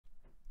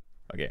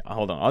Okay,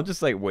 hold on. I'll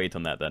just like wait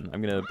on that then.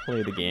 I'm gonna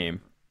play the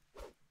game.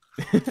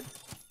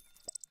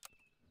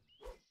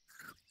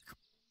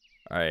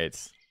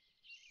 Alright.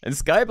 And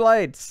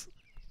Skyblights!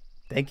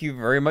 Thank you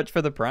very much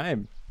for the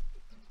Prime.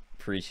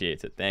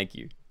 Appreciate it. Thank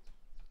you.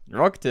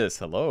 Roctus,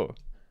 hello.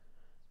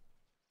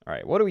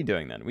 Alright, what are we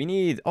doing then? We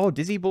need... Oh,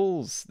 Dizzy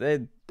Bulls.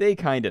 They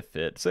kind of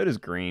fit. So does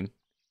Green.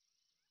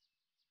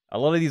 A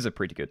lot of these are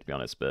pretty good, to be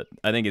honest, but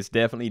I think it's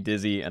definitely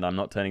Dizzy, and I'm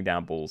not turning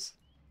down Bulls.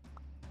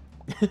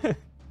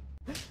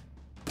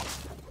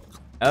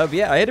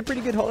 Yeah, I had a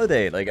pretty good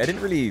holiday. Like, I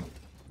didn't really...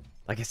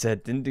 Like I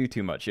said, didn't do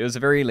too much. It was a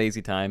very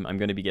lazy time. I'm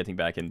going to be getting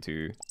back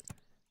into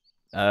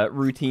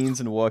routines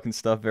and work and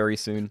stuff very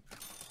soon.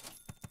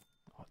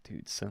 Oh,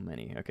 dude, so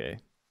many. Okay.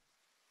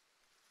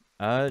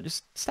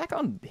 Just stack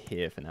on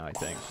here for now, I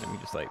think. Let me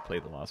just, like, play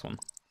the last one.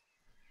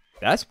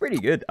 That's pretty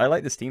good. I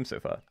like this team so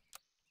far.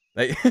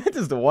 Like,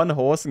 just the one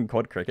horse and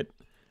quad cricket.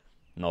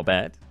 Not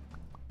bad.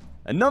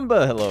 A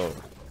number, hello.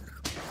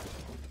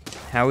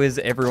 How is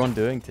everyone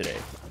doing today?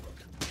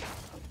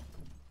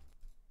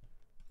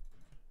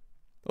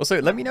 Also,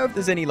 let me know if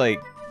there's any,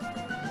 like,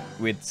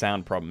 weird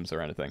sound problems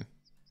or anything.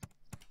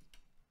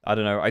 I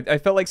don't know. I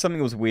felt like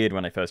something was weird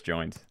when I first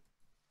joined.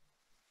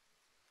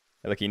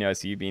 Like, you know,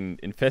 so you've been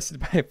infested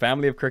by a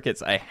family of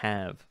crickets. I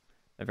have.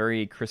 A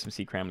very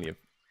Christmassy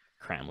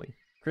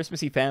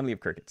Christmassy family of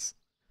crickets.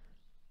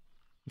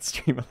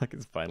 Streamer luck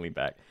is finally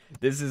back.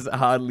 This is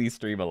hardly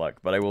streamer luck,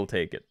 but I will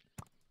take it.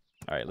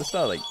 Alright, let's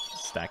start, like,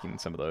 stacking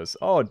some of those.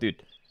 Oh,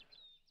 dude.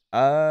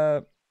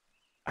 I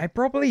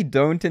probably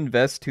don't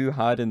invest too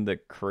hard in the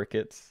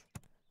crickets.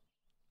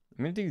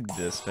 I'm gonna do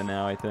this for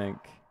now, I think.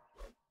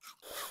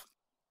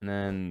 And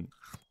then...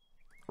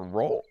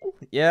 roll?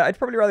 Yeah, I'd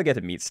probably rather get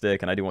a meat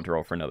stick, and I do want to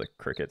roll for another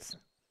cricket.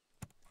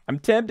 I'm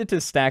tempted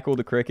to stack all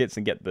the crickets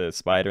and get the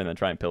spider and then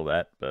try and pill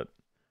that, but...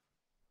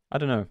 I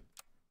don't know.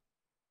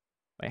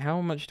 Like,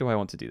 how much do I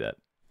want to do that?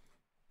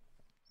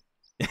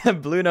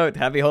 Blue Note,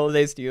 happy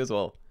holidays to you as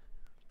well.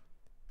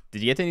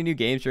 Did you get any new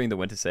games during the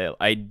winter sale?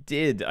 I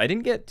did. I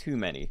didn't get too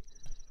many.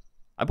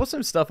 I bought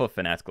some stuff off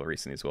Fanatical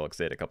recently as well, because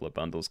they had a couple of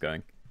bundles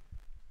going.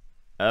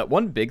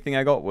 One big thing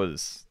I got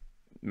was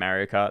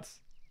Mario Kart.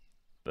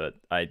 But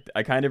I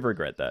kind of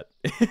regret that.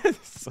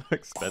 It's so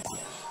expensive.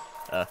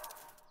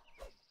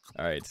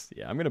 Alright,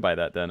 yeah, I'm gonna buy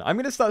that then. I'm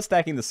gonna start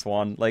stacking the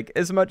Swan. Like,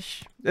 as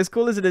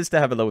cool as it is to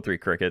have a level 3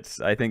 cricket,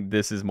 I think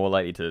this is more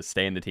likely to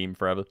stay in the team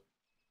forever.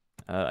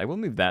 I will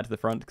move that to the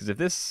front, because if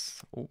this...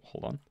 Oh,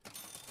 hold on.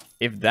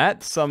 If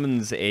that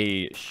summons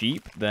a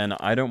sheep, then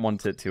I don't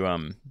want it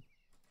to,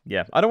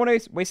 yeah, I don't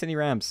want to waste any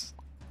rams.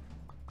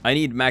 I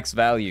need max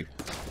value.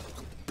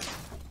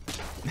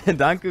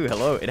 Danku,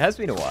 hello. It has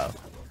been a while.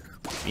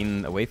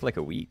 Been away for like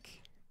a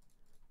week.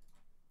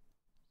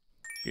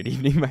 Good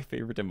evening, my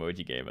favorite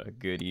emoji gamer.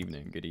 Good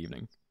evening, good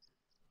evening.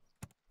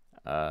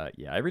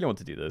 Yeah, I really want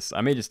to do this.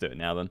 I may just do it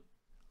now then.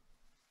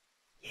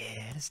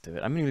 Yeah, let's do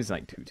it. I'm gonna use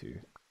like 2-2.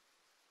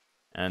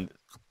 And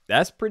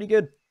that's pretty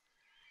good.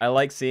 I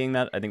like seeing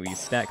that. I think we can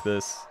stack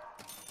this.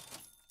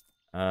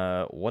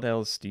 What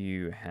else do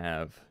you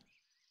have?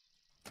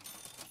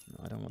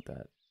 No, I don't want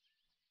that.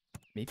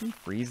 Maybe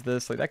freeze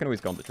this. Like, that can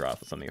always go on the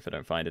draft or something if I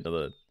don't find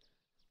another...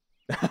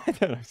 I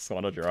don't know,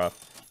 Swan or draft.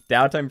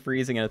 Downtime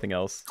freezing, anything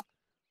else.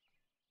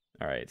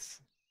 Alright.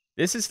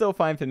 This is still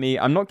fine for me.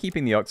 I'm not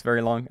keeping the Ox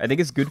very long. I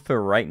think it's good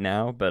for right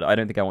now, but I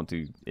don't think I want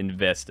to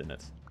invest in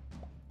it.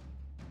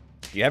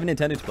 Do you have an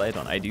Nintendo to play it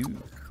on? I do.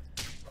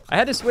 I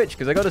had to switch,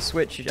 because I got a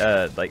Switch,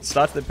 like,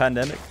 start of the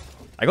pandemic.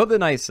 I got the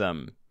nice,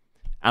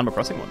 Animal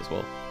Crossing one as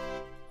well.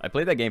 I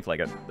played that game for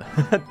like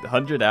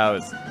 100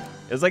 hours.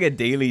 It was like a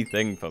daily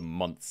thing for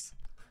months.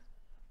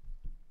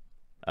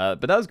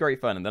 But that was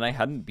great fun, and then I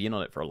hadn't been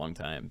on it for a long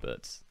time,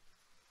 but...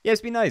 Yeah,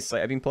 it's been nice.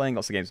 Like, I've been playing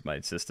lots of games with my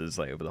sisters,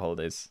 like, over the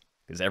holidays,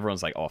 because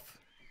everyone's, like, off.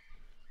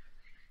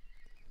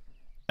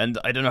 And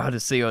I don't know how to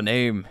say your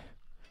name.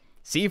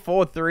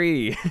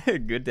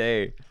 C43. Good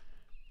day.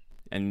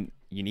 And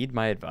you need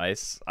my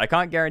advice. I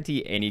can't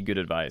guarantee any good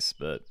advice,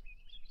 but...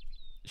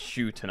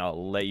 shoot, and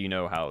I'll let you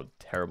know how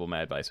terrible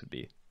my advice would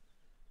be.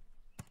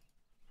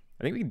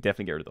 I think we can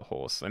definitely get rid of the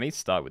horse. I may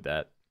start with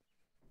that.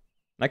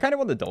 And I kind of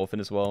want the dolphin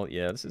as well.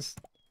 Yeah, let's just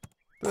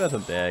put that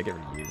on there. Get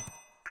rid of you.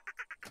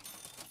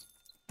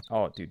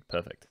 Oh, dude,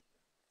 perfect.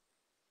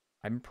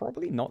 I'm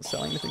probably not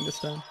selling anything this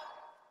time.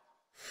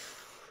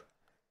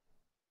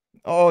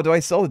 Oh, do I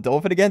sell the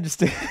dolphin again just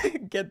to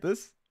get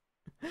this?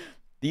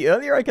 The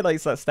earlier I could like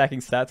start stacking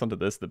stats onto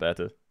this, the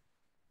better.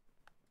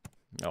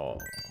 Oh,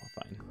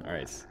 fine.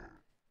 Alright.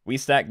 We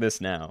stack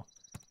this now.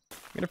 I'm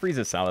gonna freeze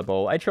a salad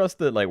bowl. I trust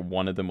that like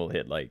one of them will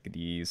hit like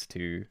these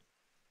two.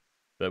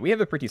 But we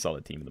have a pretty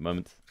solid team at the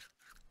moment.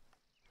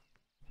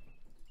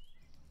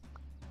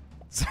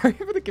 Sorry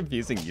for the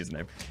confusing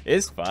username.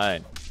 It's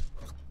fine.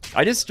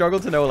 I just struggle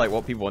to know like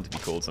what people want to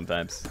be called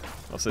sometimes.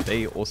 Also,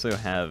 they also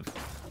have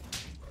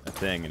a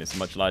thing and it's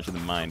much larger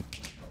than mine.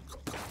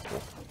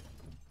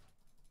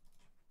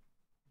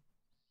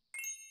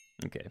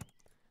 Okay.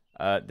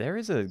 There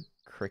is a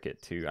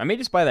cricket too. I may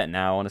just buy that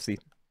now, honestly.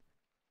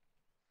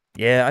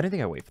 Yeah, I don't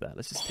think I'll wait for that.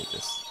 Let's just take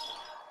this.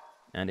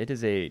 And it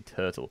is a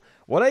turtle.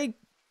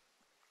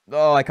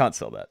 Oh, I can't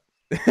sell that.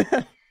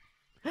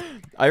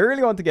 I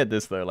really want to get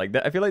this, though. Like,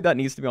 I feel like that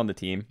needs to be on the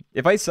team.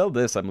 If I sell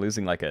this, I'm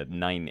losing like a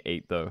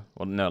 9-8, though.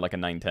 Well, no, like a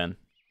 9-10.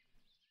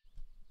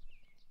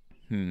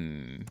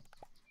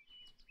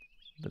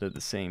 But at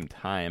the same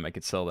time, I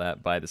could sell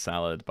that, buy the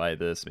salad, buy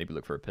this, maybe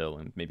look for a pill,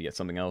 and maybe get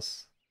something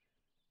else.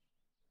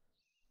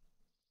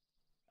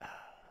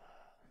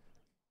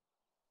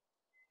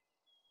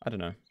 I don't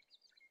know.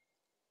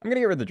 I'm gonna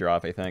get rid of the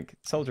giraffe, I think.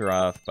 Sell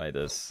giraffe, buy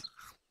this.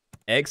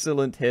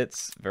 Excellent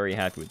hits. Very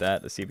happy with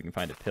that. Let's see if we can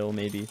find a pill,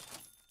 maybe.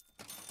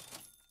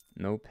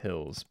 No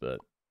pills, but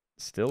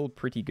still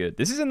pretty good.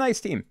 This is a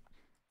nice team.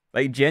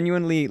 Like,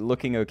 genuinely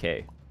looking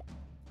okay.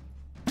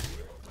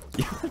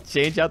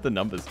 Change out the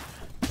numbers.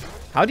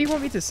 How do you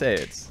want me to say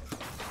it?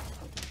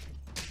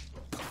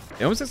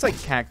 It almost looks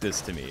like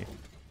cactus to me.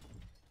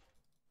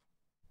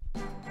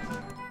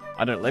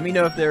 I don't know. Let me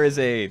know if there is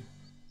a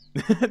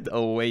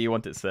way you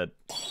want it said.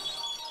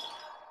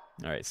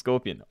 Alright,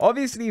 Scorpion.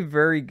 Obviously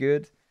very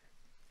good.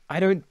 I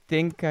don't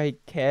think I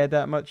care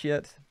that much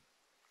yet.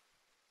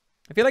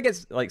 I feel like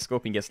it's like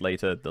Scorpion gets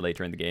later, the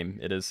later in the game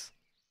it is.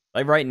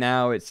 Like right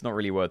now, it's not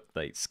really worth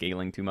like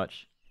scaling too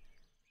much.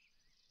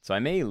 So I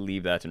may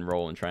leave that and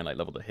roll and try and like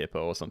level the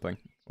hippo or something.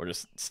 Or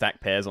just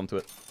stack pairs onto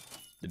it.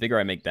 The bigger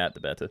I make that, the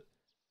better.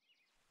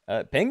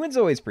 Penguin's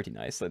always pretty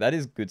nice. Like that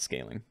is good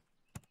scaling.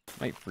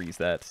 Might freeze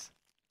that.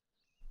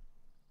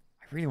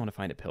 I really want to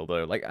find a pill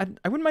though. Like I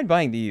wouldn't mind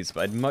buying these,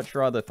 but I'd much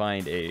rather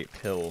find a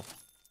pill.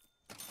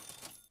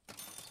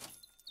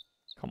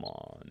 Come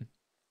on.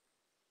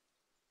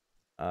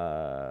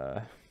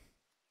 I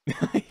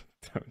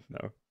don't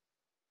know.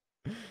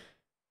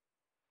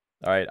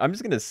 Alright, I'm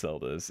just gonna sell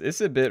this.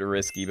 It's a bit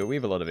risky, but we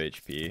have a lot of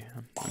HP.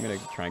 I'm gonna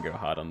try and go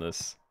hard on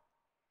this.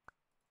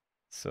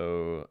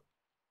 So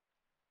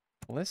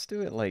let's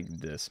do it like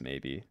this,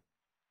 maybe.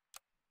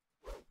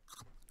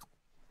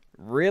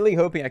 Really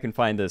hoping I can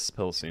find this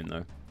pill soon,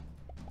 though.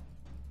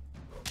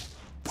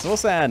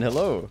 Swan,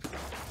 hello!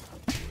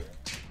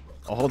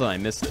 Oh, hold on, I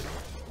missed it.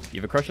 You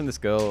have a crush on this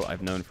girl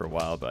I've known for a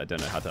while, but I don't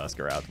know how to ask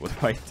her out. What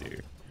do I do?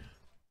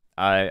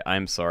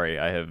 I'm sorry,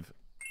 I have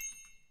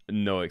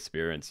no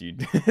experience. You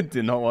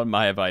do not want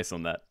my advice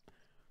on that.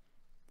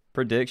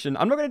 Prediction?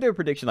 I'm not going to do a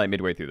prediction like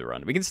midway through the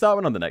run. We can start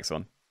one on the next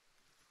one.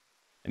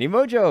 And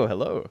Emojo,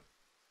 hello!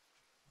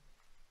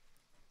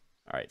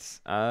 Alright,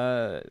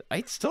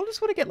 I still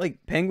just want to get,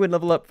 like, Penguin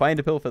level up, find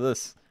a pill for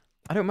this.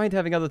 I don't mind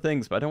having other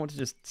things, but I don't want to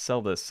just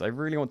sell this. I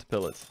really want to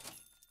pill it.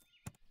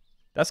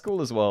 That's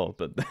cool as well,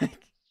 but, like,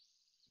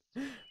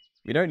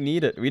 we don't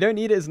need it. We don't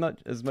need it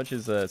as much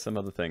as some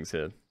other things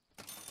here.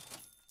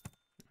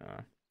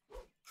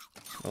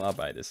 Well, I'll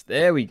buy this.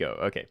 There we go,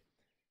 okay.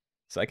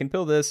 So I can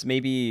pill this,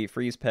 maybe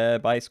freeze pair,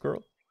 buy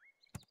squirrel.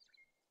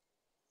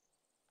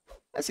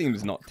 That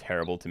seems not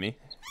terrible to me.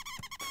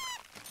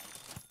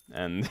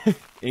 And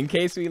in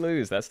case we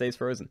lose, that stays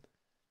frozen.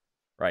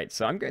 Right,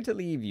 so I'm going to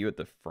leave you at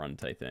the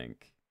front, I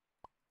think.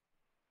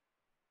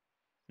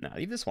 Nah,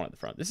 leave this one at the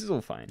front. This is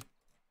all fine.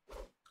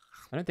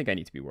 I don't think I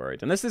need to be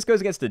worried. Unless this goes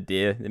against a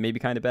deer, it may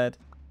be kind of bad.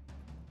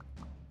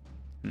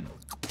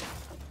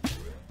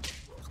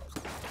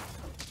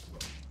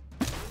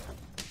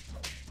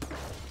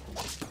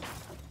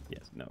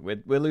 Yes, no,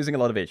 we're losing a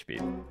lot of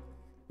HP.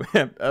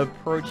 We're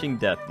approaching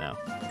death now.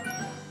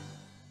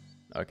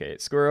 Okay,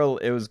 Squirrel,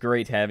 it was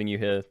great having you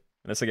here.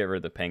 Unless I get rid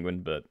of the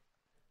penguin, but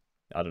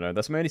I don't know.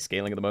 That's my only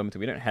scaling at the moment.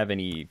 We don't have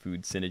any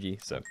food synergy,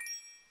 so I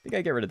think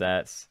I get rid of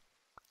that.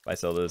 If I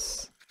sell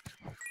this,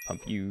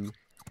 pump you.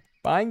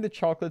 Buying the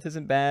chocolate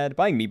isn't bad.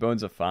 Buying meat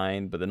bones are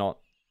fine, but they're not.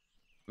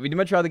 We'd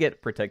much rather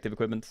get protective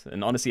equipment.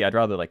 And honestly, I'd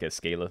rather like a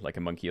scaler, like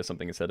a monkey or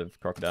something instead of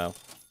crocodile.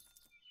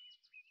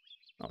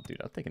 Oh,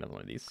 dude, I'll take another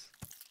one of these.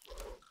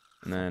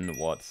 And then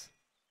what?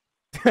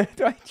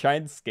 Do I try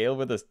and scale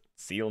with a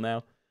seal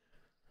now?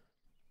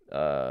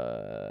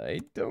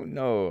 I don't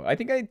know. I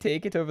think I'd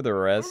take it over the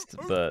rest,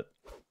 but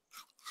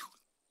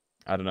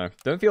I don't know.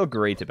 Don't feel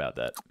great about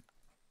that.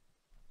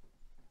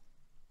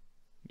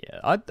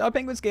 Yeah, our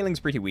penguin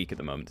scaling's pretty weak at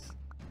the moment.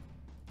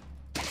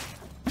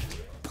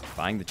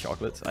 Buying the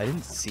chocolates? I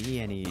didn't see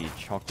any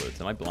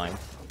chocolates. Am I blind?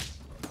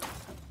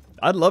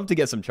 I'd love to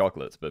get some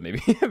chocolates, but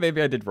maybe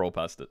maybe I did roll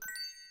past it.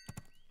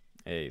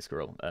 Hey,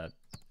 squirrel.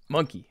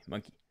 Monkey.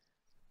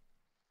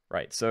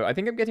 Right, so I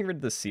think I'm getting rid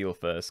of the seal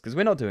first, because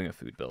we're not doing a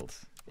food build.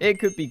 It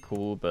could be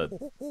cool, but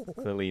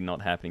clearly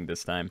not happening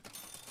this time.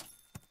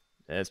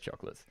 There's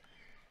chocolate.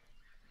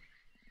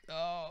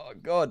 Oh,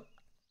 God.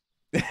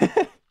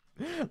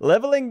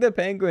 Leveling the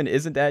penguin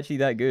isn't actually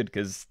that good,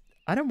 because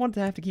I don't want to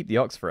have to keep the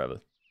ox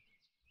forever.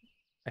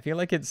 I feel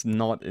like it's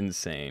not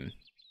insane.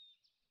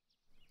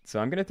 So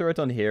I'm going to throw it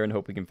on here and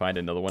hope we can find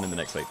another one in the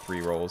next, like, 3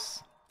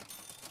 rolls.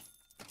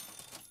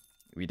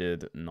 We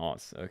did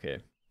not. Okay.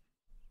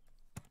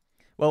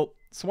 Well,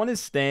 Swan is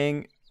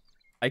staying.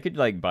 I could,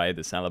 like, buy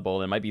the salad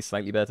bowl. It might be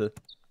slightly better.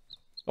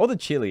 Or the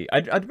chili.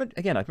 I'd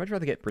much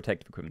rather get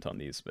protective equipment on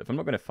these. But if I'm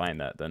not going to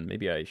find that, then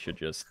maybe I should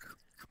just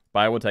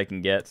buy what I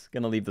can get.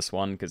 Gonna leave the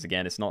Swan, because,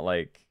 again, it's not,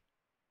 like...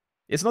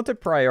 It's not a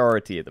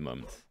priority at the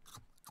moment.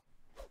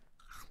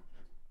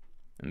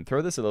 And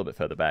throw this a little bit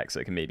further back so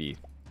it can maybe...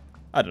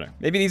 I don't know.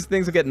 Maybe these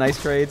things will get nice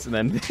trades, and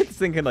then this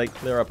thing can, like,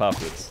 clear up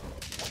afterwards.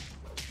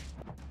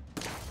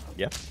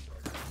 Yeah.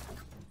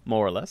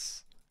 More or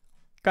less.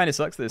 Kind of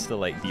sucks that it's still,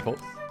 like, default.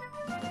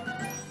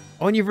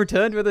 Oh, and you've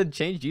returned with a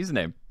changed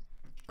username.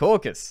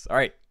 Caucus. All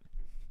right.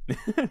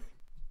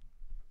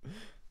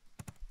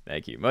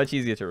 Thank you. Much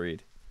easier to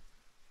read.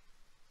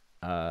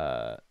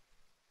 There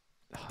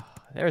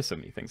are so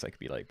many things I could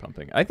be, like,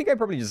 pumping. I think I'd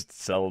probably just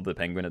sell the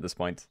penguin at this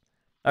point.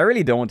 I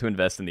really don't want to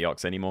invest in the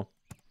ox anymore.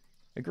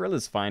 The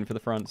gorilla's fine for the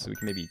front, so we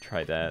can maybe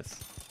try that.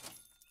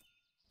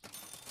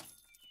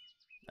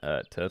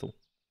 Turtle.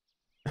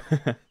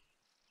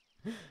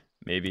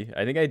 Maybe.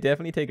 I think I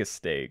definitely take a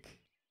steak.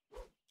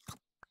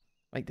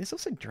 Like, this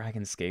looks like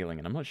dragon scaling,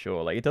 and I'm not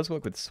sure. Like, it does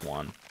work with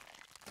Swan.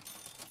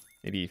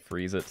 Maybe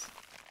freeze it.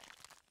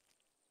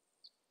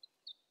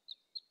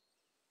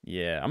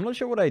 Yeah, I'm not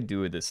sure what I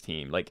do with this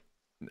team. Like,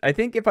 I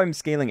think if I'm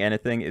scaling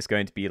anything, it's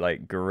going to be,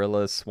 like,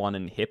 gorilla, swan,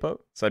 and hippo.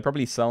 So I'd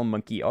probably sell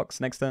monkey,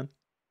 ox next turn.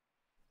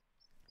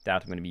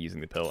 Doubt I'm going to be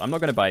using the pill. I'm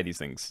not going to buy these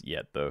things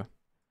yet, though.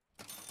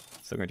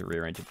 Still going to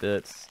rearrange a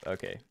bit.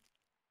 Okay.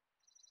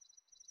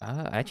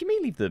 I actually may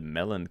leave the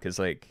melon, because,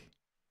 like...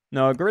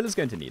 No, gorilla's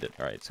going to need it.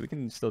 Alright, so we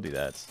can still do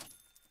that.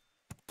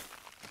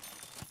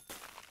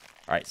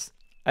 Alright.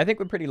 I think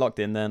we're pretty locked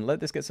in, then.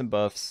 Let this get some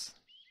buffs.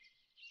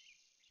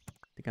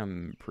 I think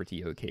I'm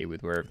pretty okay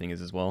with where everything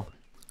is as well.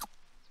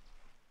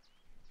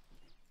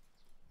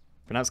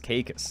 Pronounced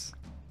Cacus.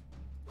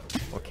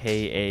 Or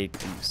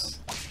K-A-Goose.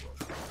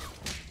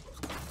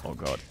 Oh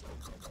god.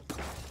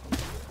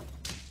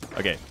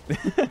 Okay.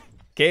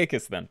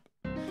 Cacus then.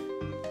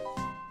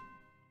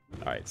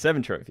 Alright,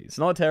 7 trophies.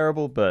 Not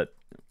terrible, but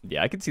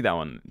yeah, I could see that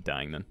one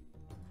dying then.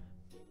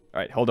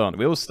 Alright, hold on.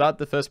 We'll start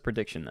the first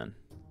prediction then.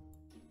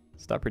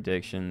 Start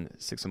prediction,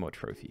 6 or more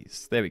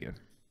trophies. There we go.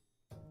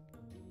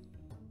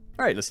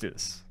 Alright, let's do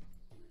this.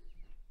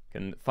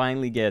 Can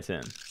finally get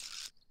in.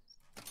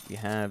 We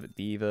have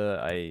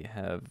beaver, I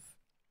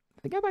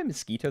think I buy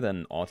mosquito,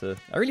 then otter.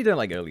 I really don't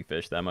like early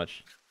fish that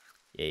much.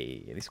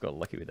 Yay, at least we got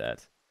lucky with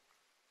that.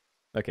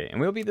 Okay, and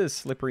we'll be the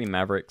slippery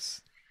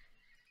mavericks.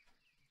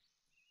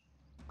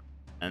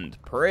 And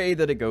pray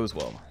that it goes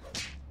well.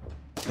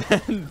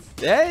 And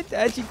it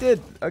actually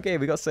did. Okay,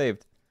 we got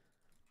saved.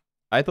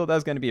 I thought that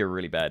was going to be a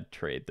really bad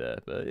trade there,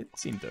 but it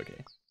seemed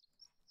okay.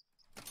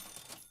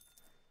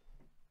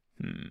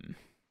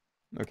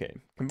 Okay,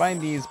 combine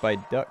these by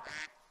duck.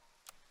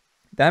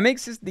 That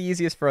makes it the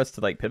easiest for us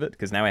to, like, pivot,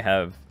 because now I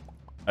have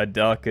a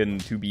duck and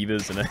 2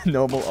 beavers and a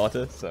normal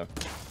otter, so...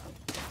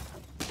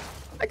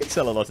 I could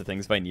sell a lot of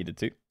things if I needed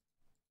to.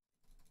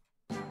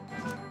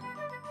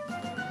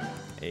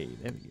 Hey,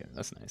 there we go.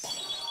 That's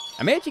nice.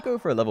 I may actually go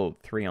for a level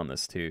 3 on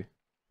this, too.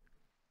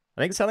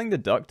 I think selling the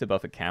duck to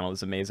buff a camel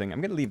is amazing.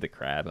 I'm going to leave the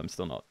crab. I'm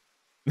still not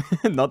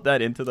not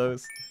that into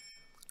those.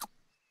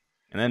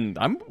 And then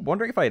I'm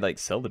wondering if I, like,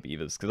 sell the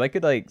beavers. Because I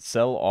could, like,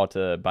 sell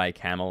otter, buy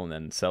camel, and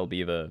then sell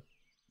beaver.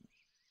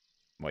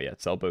 Well, yeah,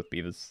 sell both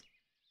beavers.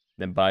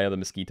 Then buy other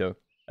mosquito.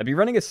 I'd be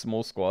running a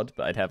small squad,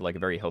 but I'd have, like, a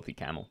very healthy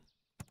camel.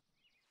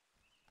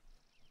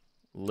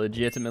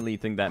 Legitimately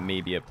think that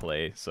may be a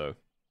play, so...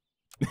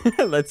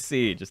 Let's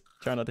see. Just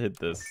try not to hit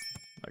this.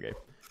 Okay.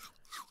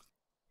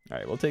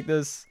 Alright, we'll take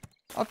this.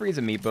 I'll freeze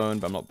a meat bone,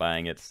 but I'm not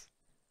buying it.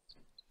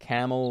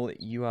 Camel,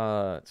 you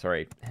are...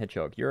 Sorry,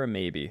 hedgehog, you're a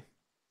maybe.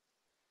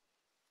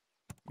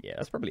 Yeah,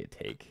 that's probably a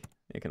take.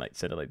 You can, like,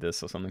 set it like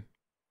this or something.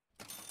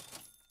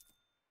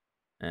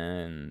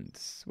 And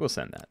we'll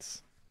send that.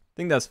 I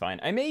think that's fine.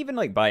 I may even,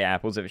 like, buy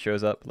apples if it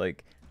shows up.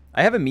 Like,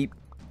 I have a meat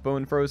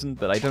bone frozen,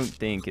 but I don't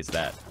think it's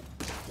that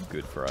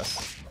good for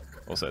us.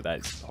 Also, that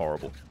is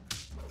horrible.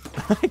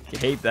 I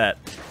hate that.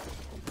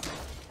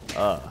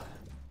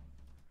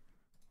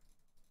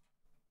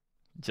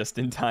 Just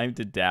in time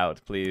to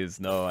doubt, please.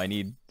 No, I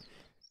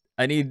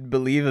need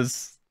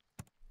believers.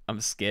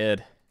 I'm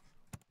scared.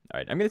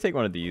 Alright, I'm gonna take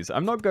one of these.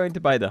 I'm not going to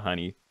buy the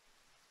honey.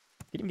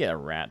 You can get a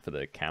rat for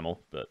the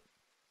camel, but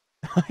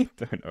I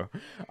don't know.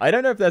 I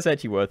don't know if that's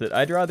actually worth it.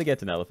 I'd rather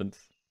get an elephant.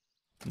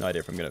 No idea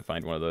if I'm gonna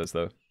find one of those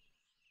though.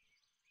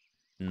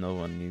 No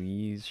one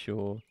these,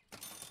 sure.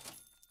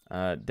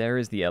 There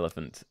is the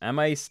elephant. Am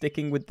I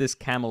sticking with this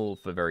camel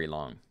for very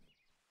long?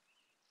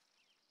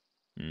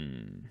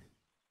 I'm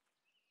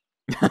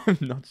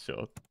not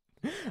sure.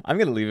 I'm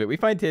going to leave it. We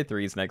find tier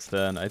 3s next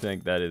turn. I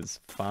think that is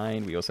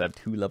fine. We also have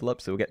 2 level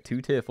ups, so we'll get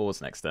 2 tier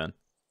 4s next turn.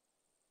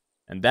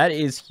 And that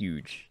is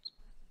huge.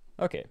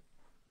 Okay.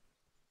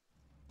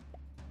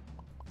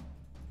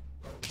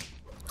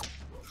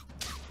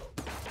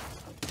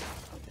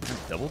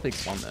 Double big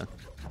swan there.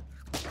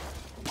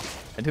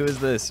 And who is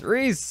this?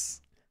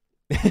 Reese!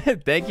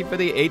 Thank you for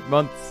the 8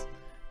 months.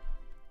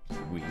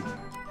 Sweet.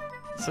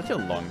 Such a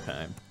long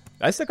time.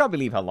 I still can't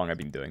believe how long I've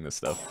been doing this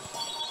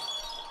stuff.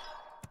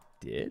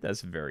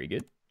 That's very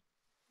good.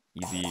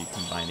 Easy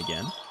combine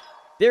again.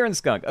 Deer and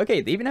skunk. Okay,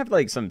 they even have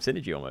like some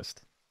synergy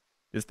almost.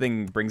 This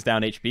thing brings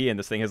down HP and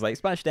this thing has like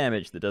splash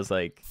damage that does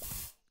like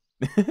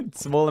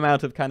small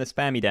amount of kind of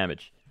spammy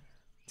damage.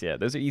 So yeah,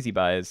 those are easy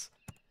buys.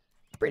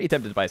 pretty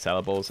tempted to buy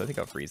salad bowls, so I think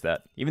I'll freeze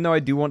that. Even though I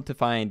do want to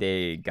find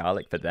a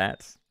garlic for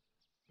that,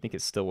 I think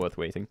it's still worth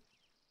waiting.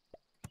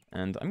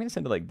 And I'm going to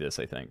send it like this,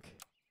 I think.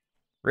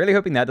 Really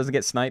hoping that doesn't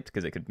get sniped,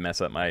 because it could mess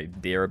up my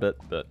deer a bit,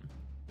 but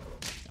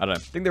I don't know. I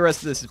think the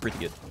rest of this is pretty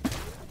good.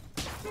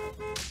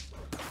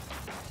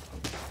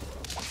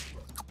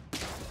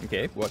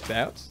 Okay, worked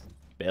out.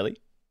 Barely.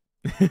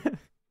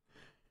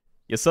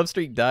 Your sub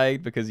streak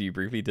died because you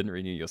briefly didn't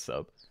renew your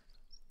sub.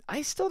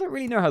 I still don't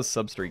really know how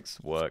sub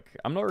streaks work.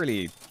 I'm not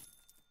really...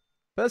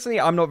 Personally,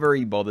 I'm not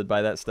very bothered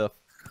by that stuff.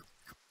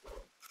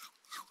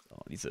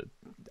 Oh, these are...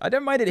 I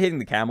don't mind it hitting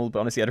the camel, but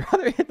honestly, I'd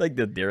rather hit like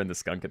the deer and the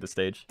skunk at this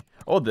stage.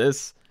 Or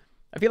this.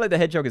 I feel like the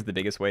hedgehog is the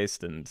biggest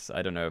waste, and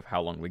I don't know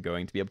how long we're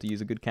going to be able to use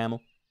a good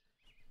camel.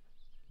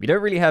 We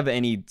don't really have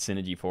any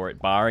synergy for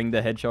it, barring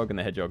the hedgehog, and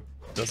the hedgehog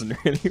doesn't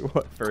really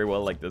work very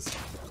well like this.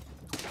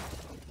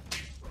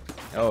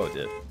 Oh, it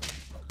did.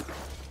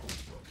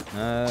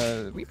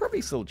 We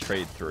probably still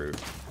trade through.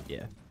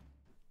 Yeah.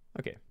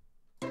 Okay.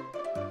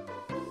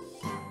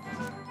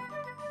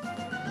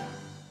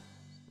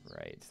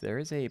 Right, there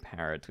is a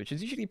parrot, which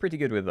is usually pretty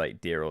good with,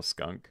 like, deer or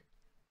skunk.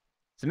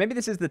 So maybe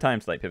this is the time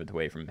to, like, pivot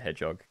away from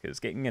hedgehog, because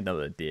getting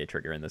another deer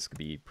trigger in this could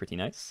be pretty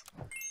nice.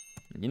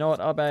 You know what?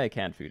 I'll buy a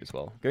canned food as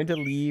well. Going to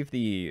leave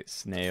the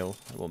snail.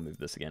 I will move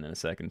this again in a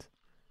second.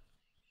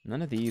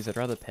 None of these. I'd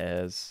rather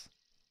pears.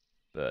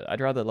 But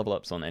I'd rather level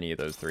ups on any of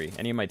those three.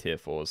 Any of my tier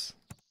 4s.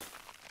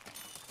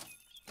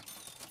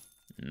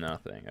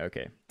 Nothing.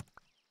 Okay.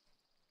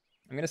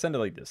 I'm going to send it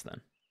like this then.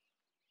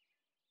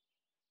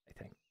 I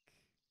think.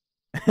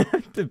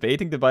 I'm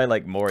debating to buy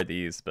like more of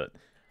these, but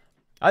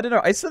I don't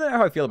know. I still don't know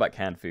how I feel about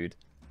canned food.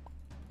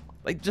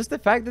 Like, just the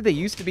fact that they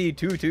used to be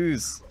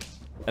 2-2s.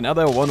 And now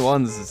they're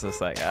 1-1s is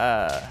just like,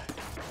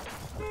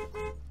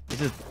 It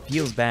just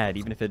feels bad,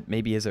 even if it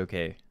maybe is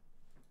okay. Are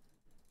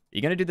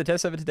you going to do the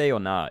test server today or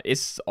not?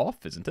 It's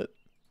off, isn't it?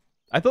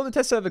 I thought the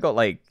test server got,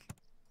 like,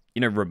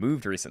 you know,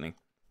 removed recently.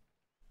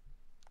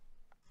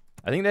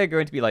 I think they're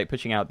going to be, like,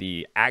 pushing out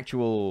the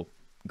actual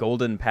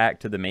golden pack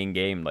to the main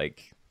game,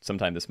 like,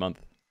 sometime this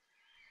month.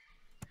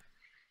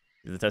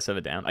 Is the test server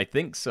down? I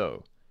think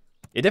so.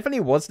 It definitely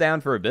was down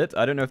for a bit.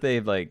 I don't know if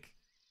they've, like,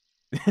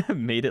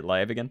 made it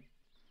live again.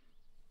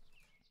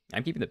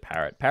 I'm keeping the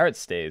parrot. Parrot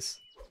stays.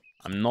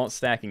 I'm not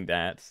stacking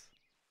that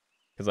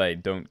because I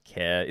don't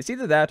care. It's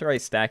either that or I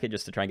stack it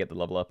just to try and get the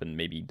level up and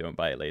maybe don't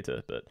buy it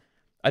later. But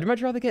I'd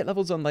much rather get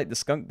levels on like the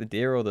skunk, the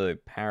deer, or the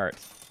parrot.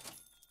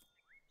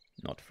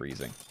 Not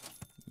freezing.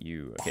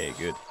 You. Okay,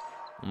 good.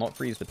 I'll not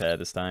freeze the pear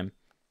this time.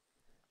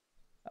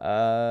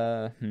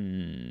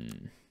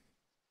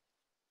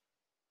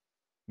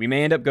 We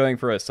may end up going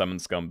for a summon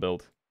scum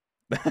build.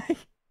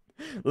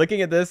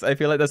 Looking at this, I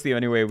feel like that's the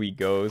only way we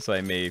go, so I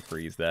may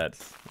freeze that.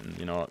 And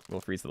you know what? We'll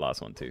freeze the last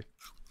one too.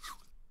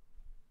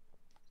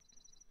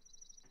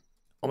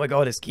 Oh my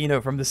god, it's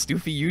Keenoe from the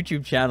Stoofy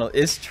YouTube channel.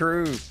 It's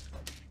true.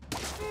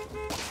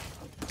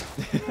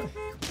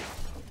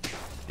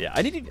 Yeah,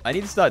 I need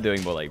to start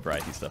doing more like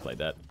variety stuff like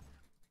that.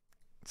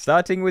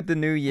 Starting with the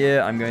new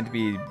year, I'm going to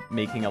be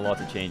making a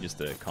lot of changes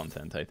to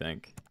content, I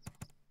think.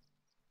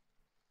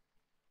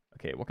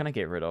 Okay, what can I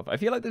get rid of? I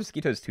feel like the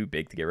mosquito's too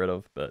big to get rid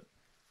of, but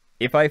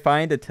if I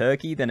find a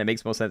turkey, then it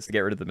makes more sense to get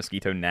rid of the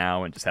mosquito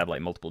now and just have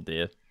like multiple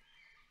deer.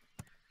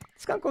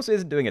 Skunk also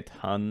isn't doing a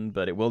ton,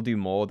 but it will do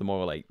more the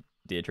more like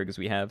deer triggers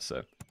we have,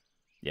 so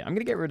yeah, I'm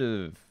gonna get rid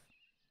of...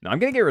 No, I'm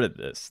gonna get rid of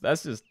this.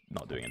 That's just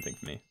not doing anything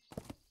for me.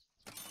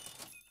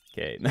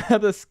 Okay,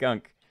 another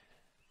skunk.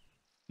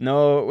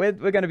 No,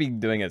 we're gonna be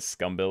doing a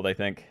scum build, I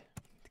think.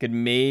 Could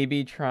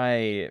maybe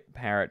try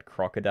parrot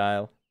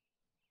crocodile.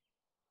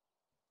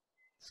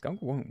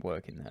 Skunk won't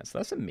work in that, so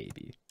that's a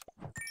maybe.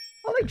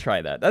 I'll like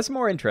try that. That's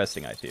more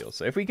interesting, I feel.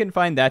 So if we can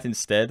find that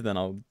instead, then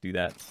I'll do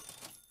that.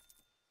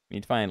 We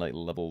need to find like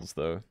levels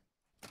though.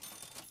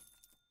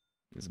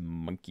 There's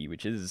monkey,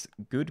 which is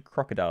good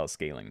crocodile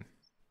scaling.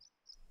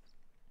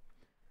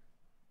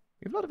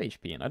 We have a lot of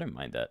HP, and I don't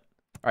mind that.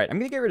 Alright, I'm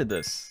gonna get rid of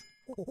this.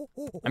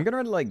 I'm gonna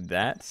run it like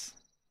that.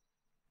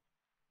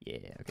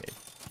 Yeah, okay.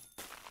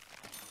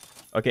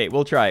 Okay,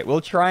 we'll try it.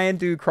 We'll try and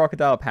do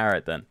crocodile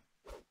parrot then.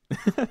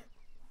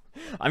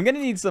 I'm gonna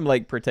need some,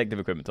 like, protective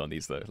equipment on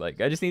these, though.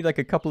 Like, I just need, like,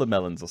 a couple of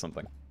melons or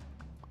something.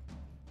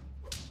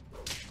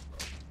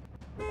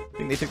 I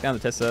think they took down the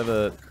test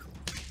server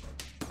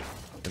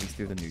at least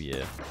through the new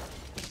year.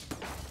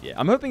 Yeah,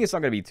 I'm hoping it's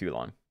not gonna be too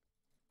long.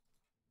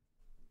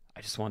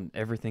 I just want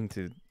everything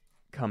to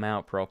come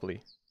out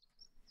properly.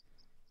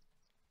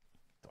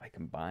 Do I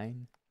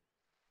combine?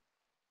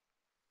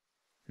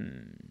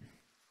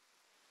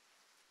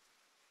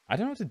 I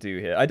don't know what to do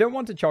here. I don't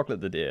want to chocolate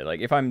the deer.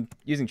 Like, if I'm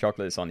using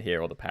chocolate, it's on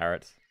here or the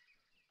parrot.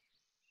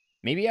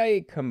 Maybe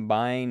I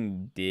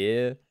combine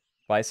deer,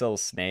 buy, sell,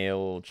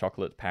 snail,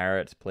 chocolate,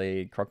 parrot,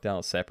 play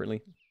crocodile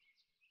separately.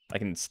 I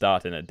can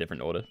start in a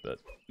different order, but...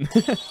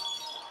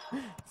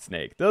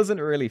 Snake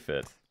doesn't really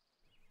fit.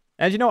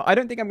 And you know, I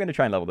don't think I'm going to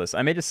try and level this.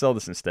 I may just sell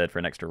this instead for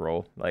an extra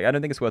roll. Like, I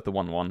don't think it's worth the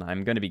 1-1.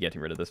 I'm going to be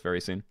getting rid of this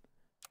very soon.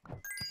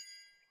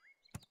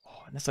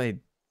 Oh, unless I...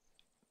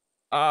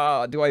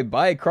 Ah, do I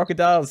buy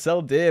crocodile,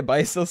 sell deer,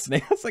 buy sell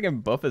snail so I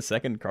can buff a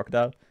second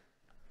crocodile?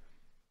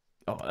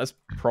 Oh, that's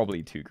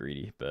probably too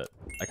greedy, but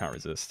I can't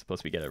resist.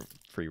 Plus we get a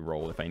free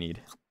roll if I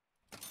need.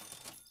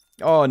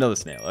 Oh, another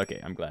snail. Okay,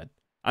 I'm glad.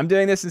 I'm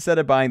doing this instead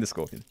of buying the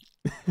scorpion.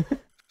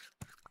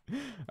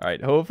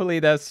 Alright, hopefully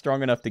that's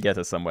strong enough to get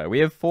us somewhere. We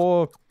have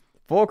four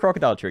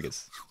crocodile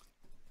triggers.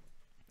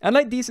 And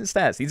like decent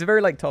stats. These are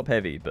very like top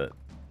heavy, but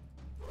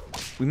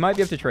we might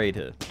be able to trade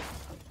here.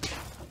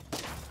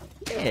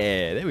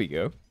 Yeah, there we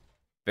go.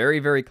 Very,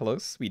 very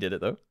close. We did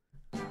it though.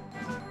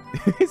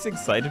 He's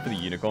excited for the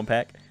unicorn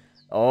pack.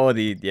 Oh,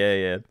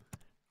 yeah.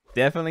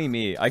 Definitely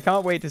me. I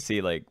can't wait to see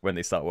like when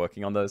they start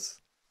working on those.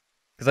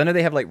 Because I know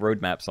they have like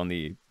roadmaps on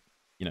the,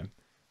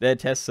 their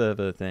test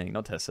server thing.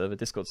 Not test server,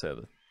 Discord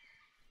server.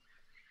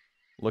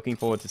 Looking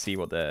forward to see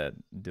what they're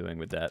doing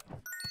with that.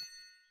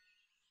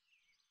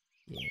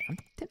 Yeah, I'm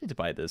tempted to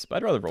buy this, but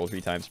I'd rather roll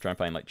 3 times to try and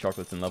find like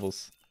chocolates and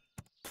levels.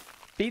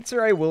 Pizza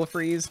I will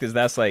freeze, because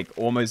that's like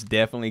almost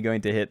definitely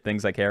going to hit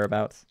things I care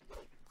about.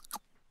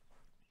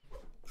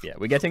 Yeah,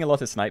 we're getting a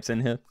lot of snipes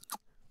in here.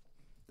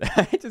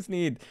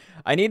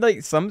 I need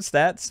like some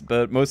stats,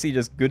 but mostly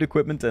just good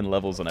equipment and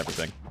levels on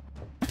everything.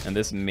 And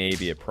this may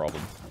be a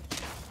problem.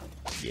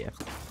 Yeah.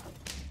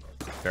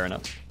 Fair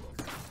enough.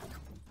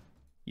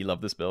 You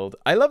love this build.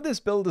 I love this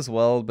build as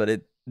well, but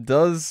it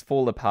does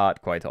fall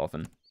apart quite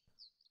often.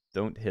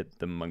 Don't hit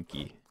the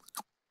monkey.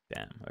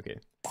 Damn, okay.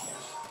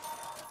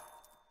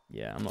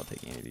 Yeah, I'm not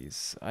taking any of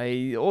these.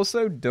 I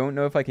also don't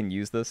know if I can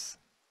use this.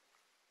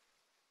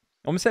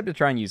 Almost have to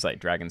try and use like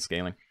dragon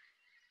scaling.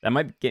 That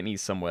might get me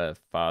somewhere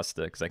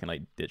faster because I can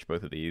like ditch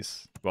both of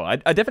these. Well, I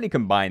definitely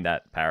combine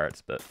that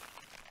parrot, but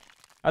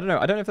I don't know.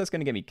 I don't know if that's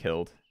going to get me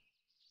killed.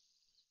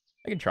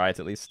 I can try it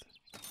at least.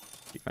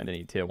 If you find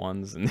any tier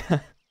 1s. And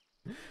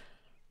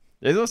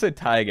there's also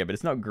tiger, but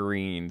it's not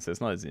green, so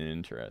it's not as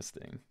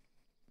interesting.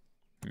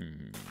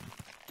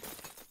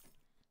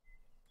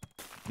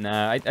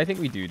 Nah, I think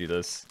we do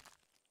this.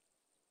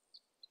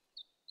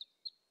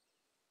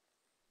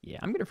 Yeah,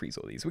 I'm going to freeze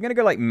all these. We're going to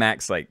go like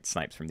max like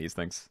snipes from these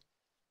things.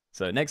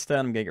 So next turn,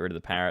 I'm going to get rid of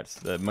the parrots.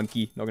 The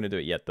monkey, not going to do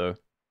it yet though.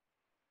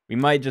 We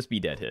might just be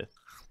dead here.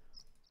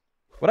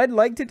 What I'd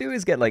like to do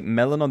is get like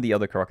melon on the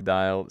other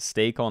crocodile,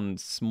 stake on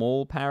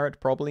small parrot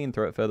probably, and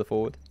throw it further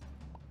forward.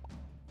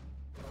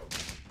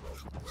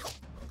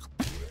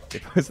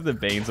 Those are the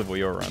banes of all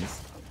your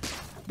runs.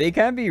 They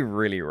can be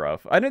really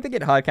rough. I don't think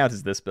it hard counts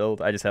as this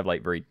build. I just have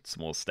like very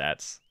small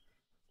stats.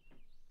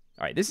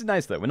 Alright, this is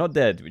nice though. We're not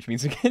dead, which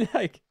means we can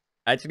like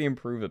actually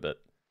improve a bit.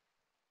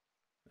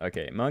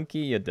 Okay, monkey,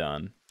 you're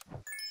done.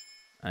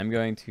 I'm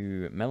going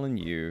to melon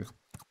you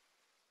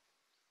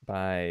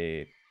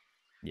by...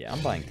 Yeah,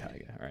 I'm buying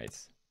tiger. Alright.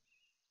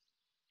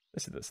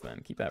 Let's do this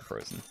then. Keep that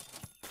frozen.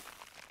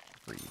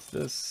 Freeze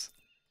this.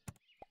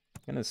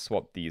 I'm gonna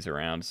swap these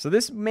around. So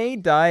this may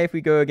die if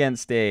we go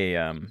against a...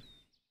 Can't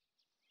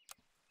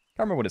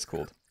remember what it's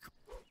called.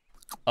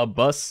 A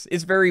bus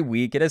is very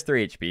weak. It has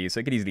 3 HP, so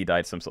it could easily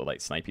die to some sort of like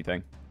snipey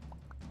thing.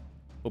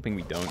 Hoping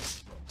we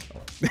don't.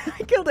 Oh.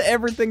 I killed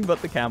everything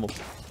but the camel.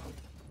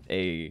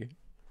 Hey.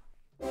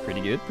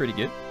 Pretty good, pretty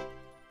good.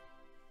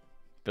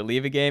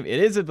 Believe a game. It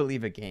is a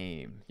believe a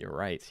game. You're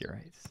right, you're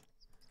right.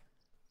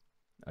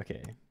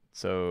 Okay,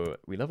 so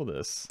we level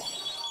this.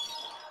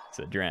 It's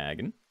a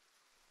dragon.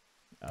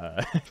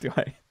 Do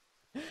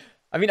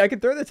I mean, I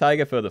could throw the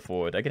tiger further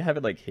forward. I could have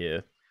it like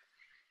here.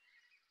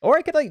 Or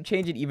I could like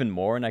change it even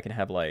more and I can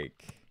have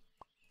like...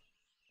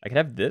 I could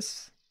have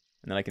this.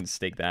 And then I can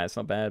stake that. It's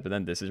not bad. But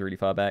then this is really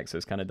far back, so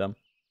it's kind of dumb.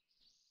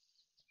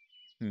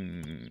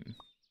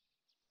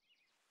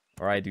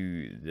 Or I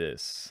do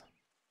this.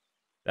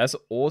 That's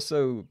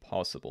also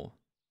possible.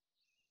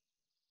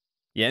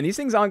 Yeah, and these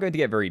things aren't going to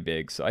get very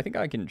big, so I think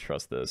I can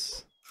trust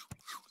this.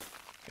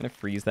 Gonna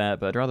freeze that,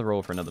 but I'd rather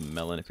roll for another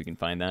melon if we can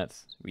find that.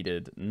 We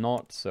did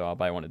not, so I'll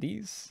buy one of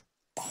these.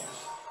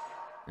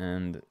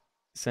 And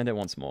send it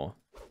once more.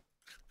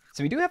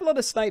 So we do have a lot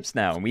of snipes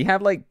now, and we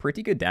have like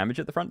pretty good damage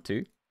at the front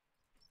too.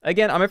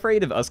 Again, I'm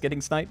afraid of us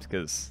getting sniped,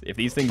 because if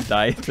these things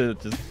die to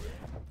just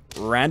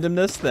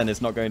randomness, then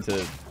it's not going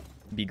to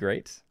be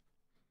great.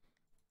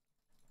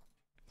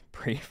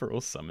 Pray for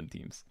all summon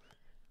teams.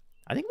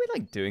 I think we're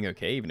like doing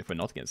okay, even if we're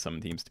not against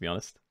summon teams, to be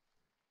honest.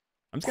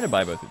 I'm just gonna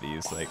buy both of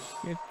these, like,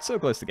 we're so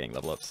close to getting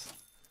level ups.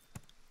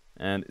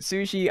 And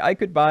sushi, I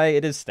could buy,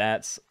 it is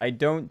stats. I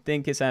don't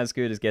think it's as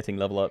good as getting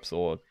level ups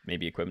or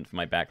maybe equipment for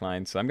my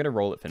backline, so I'm gonna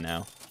roll it for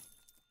now.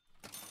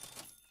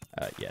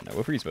 Yeah, no,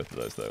 we'll freeze both of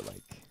those though,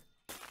 like...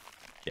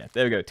 Yeah,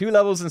 there we go, 2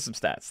 levels and some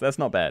stats, that's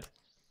not bad.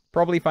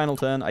 Probably final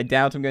turn. I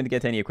doubt I'm going to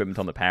get any equipment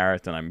on the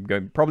parrot, and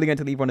I'm probably going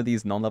to leave one of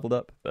these non-leveled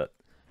up, but...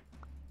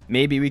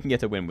 Maybe we can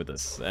get a win with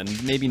this,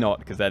 and maybe not,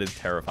 because that is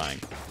terrifying.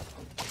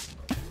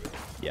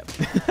 Yep.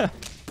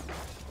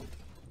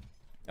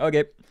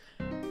 Okay.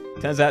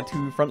 Turns out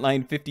to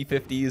frontline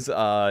 50-50s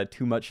are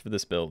too much for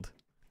this build.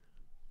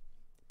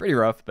 Pretty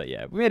rough, but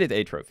yeah, we made it to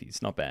 8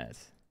 trophies. Not bad.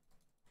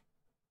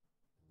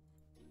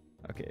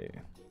 Okay.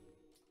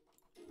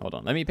 Hold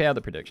on, let me pay out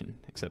the prediction,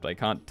 except I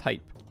can't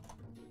type.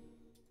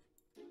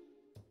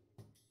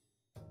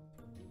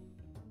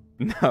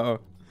 No.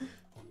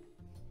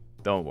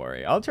 Don't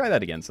worry. I'll try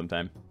that again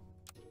sometime.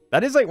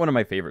 That is like one of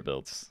my favorite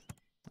builds.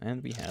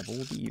 And we have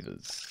all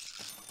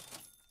beavers.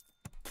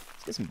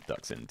 Let's get some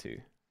ducks in too.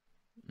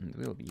 And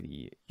we'll be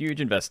the huge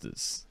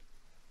investors.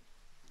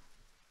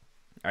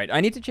 Alright,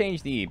 I need to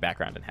change the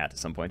background and hat at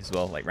some point as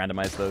well. Like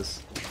randomize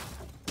those.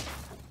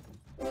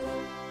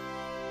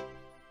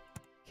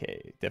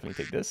 Okay,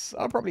 definitely take this.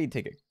 I'll probably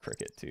take a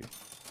cricket too.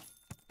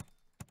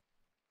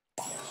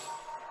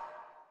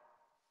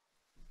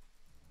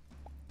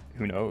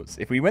 Who knows?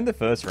 If we win the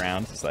first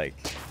round, it's like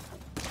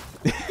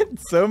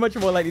so much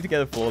more likely to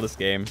get a flawless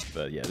game.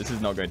 But yeah, this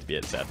is not going to be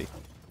it, sadly.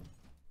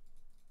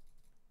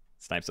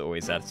 Snipes are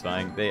always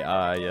satisfying. They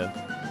are,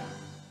 yeah.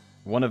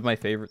 One of my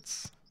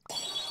favorites.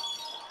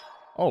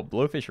 Oh,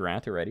 Blowfish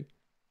rat already.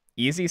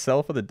 Easy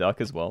sell for the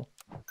duck as well.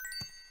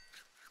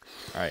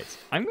 Alright,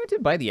 I'm going to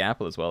buy the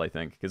apple as well, I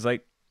think. Because,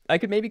 like, I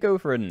could maybe go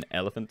for an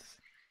elephant,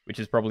 which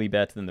is probably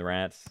better than the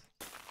rats.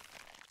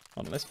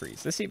 Hold on, let's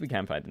freeze. Let's see if we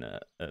can find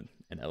an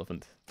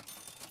elephant.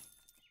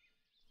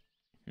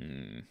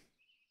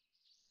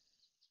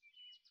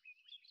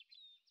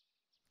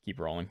 Keep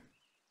rolling.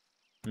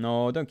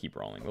 No, don't keep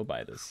rolling. We'll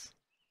buy this.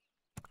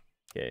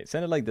 Okay,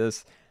 send it like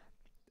this.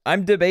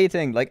 I'm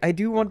debating. Like, I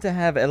do want to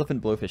have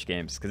Elephant Blowfish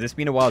games, because it's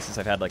been a while since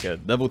I've had, like, a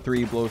level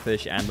 3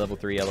 Blowfish and level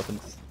 3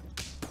 elephants.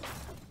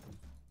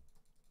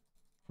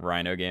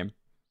 Rhino game.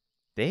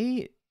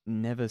 They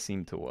never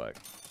seem to work.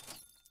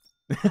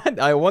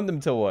 I want them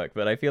to work,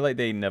 but I feel like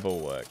they never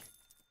work.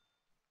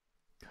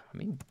 I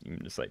mean, you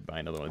can just, like, buy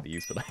another one of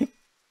these for, like,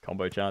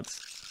 combo chance.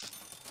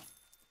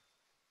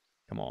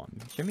 Come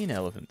on, show me an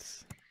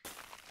elephant.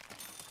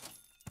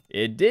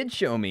 It did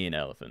show me an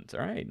elephant.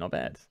 Alright, not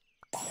bad.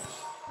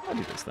 I'll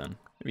do this then.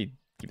 Maybe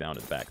keep that one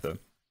at the back, though.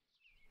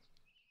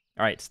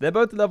 Alright, so they're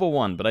both level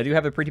 1, but I do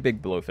have a pretty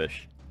big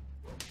Blowfish.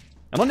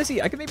 And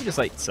honestly, I could maybe just,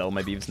 like, sell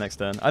my beavers next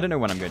turn. I don't know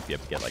when I'm going to be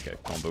able to get, like, a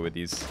combo with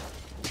these.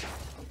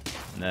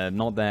 And they're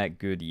not that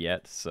good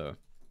yet, so...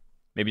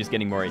 maybe just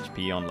getting more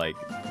HP on, like,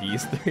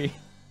 these 3.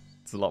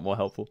 It's a lot more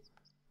helpful.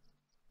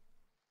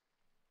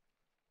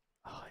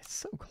 Oh, it's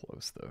so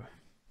close, though.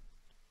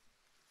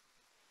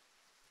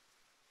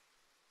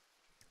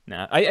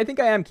 Nah, I think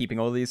I am keeping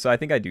all of these, so I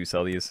think I do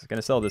sell these. I'm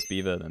gonna sell this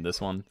beaver, then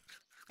this one.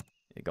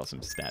 It got some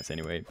stats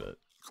anyway, but...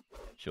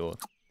 sure.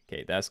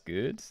 Okay, that's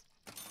good.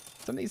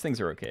 Some of these things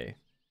are okay.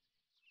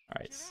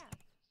 Alright.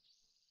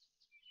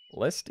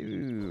 Let's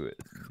do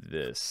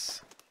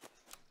this.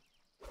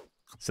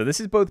 So this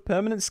is both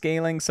permanent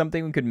scaling,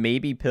 something we could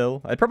maybe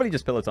pill. I'd probably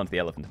just pill it onto the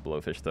Elephant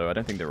Blowfish, though. I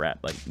don't think the rat,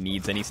 like,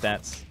 needs any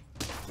stats.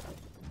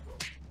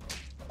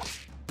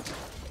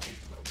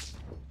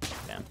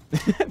 Damn.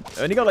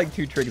 I only got, like,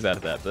 2 triggers out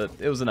of that, but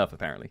it was enough,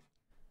 apparently.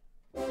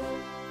 You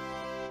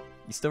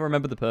still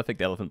remember the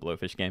perfect Elephant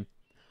Blowfish game?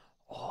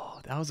 Oh,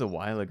 that was a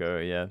while ago,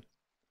 yeah.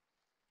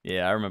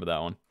 Yeah, I remember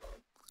that one.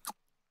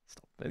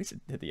 Stop. At least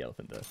it hit the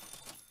elephant,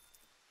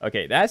 though.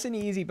 Okay, that's an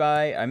easy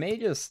buy. I may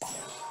just...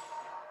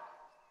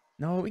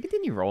 no, we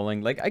continue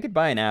rolling. Like, I could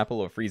buy an apple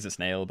or freeze a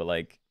snail, but,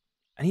 like,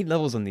 I need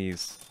levels on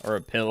these. Or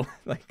a pill,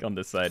 like, on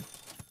this side.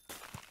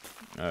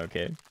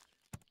 Okay.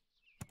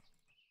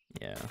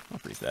 Yeah, I'll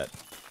freeze that.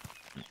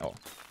 Oh.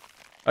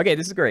 Okay,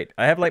 this is great.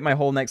 I have, like, my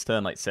whole next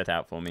turn, like, set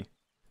out for me.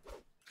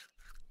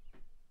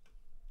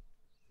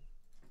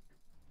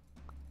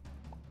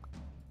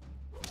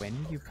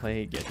 When you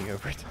play Getting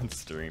Over It on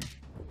stream?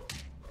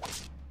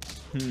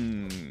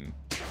 I'm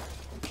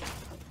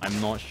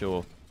not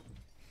sure.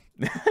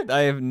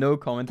 I have no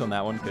comment on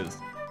that one, because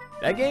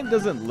that game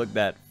doesn't look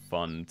that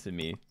fun to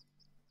me.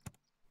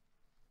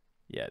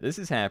 Yeah, this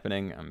is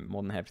happening. I'm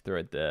more than happy to throw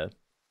it there.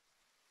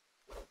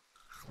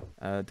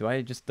 Do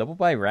I just double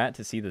buy rat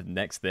to see the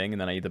next thing,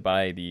 and then I either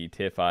buy the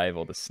tier 5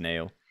 or the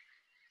snail?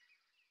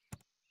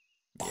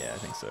 Yeah, I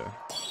think so.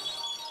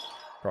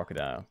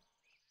 Crocodile.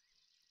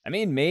 I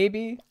mean,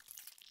 maybe,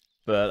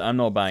 but I'm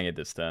not buying it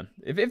this turn.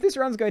 If this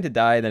run's going to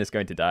die, then it's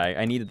going to die.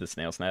 I needed the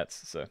snail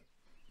snats, so...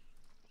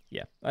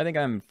 yeah, I think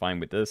I'm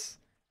fine with this.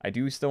 I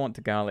do still want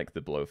to garlic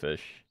the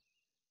Blowfish.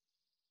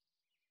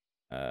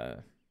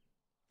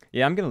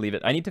 Yeah, I'm going to leave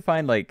it. I need to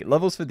find, like,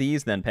 levels for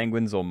these, then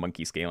penguins or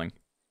monkey scaling.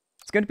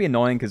 It's going to be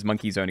annoying because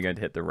monkey's only going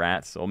to hit the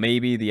rats, or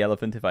maybe the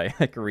elephant if I,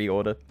 like,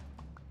 reorder.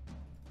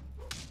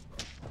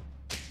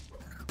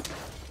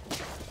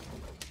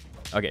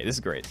 Okay, this is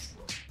great.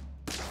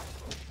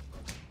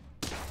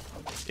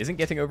 Isn't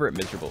Getting Over It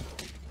miserable?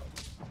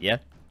 Yeah.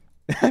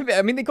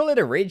 I mean, they call it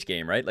a rage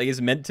game, right? Like,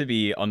 it's meant to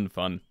be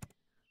unfun.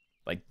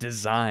 Like,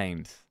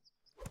 designed.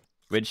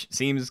 Which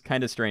seems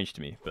kind of strange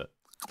to me, but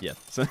yeah.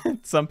 So,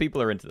 some people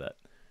are into that.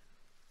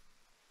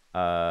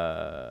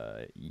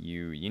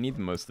 You need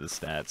most of the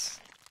stats.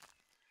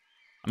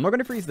 I'm not going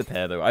to freeze the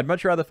pair, though. I'd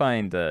much rather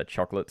find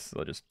chocolates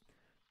or just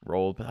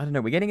roll. But I don't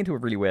know, we're getting into a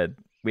really weird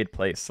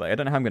place. Like, I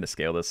don't know how I'm going to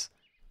scale this.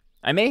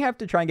 I may have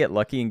to try and get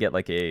lucky and get,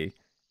 like,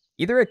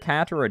 either a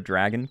cat or a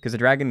dragon, because a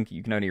dragon,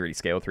 you can only really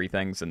scale 3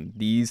 things, and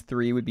these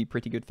 3 would be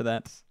pretty good for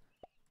that.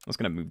 I was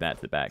going to move that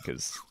to the back,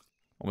 because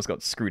almost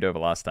got screwed over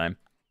last time.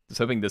 Just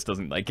hoping this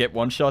doesn't, like, get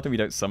one shot and we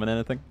don't summon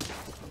anything.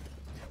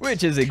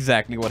 Which is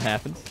exactly what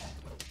happened.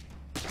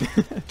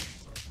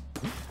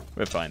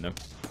 We're fine, though.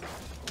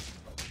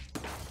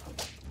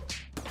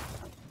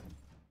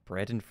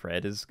 Bread and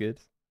Fred is good.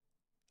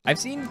 I've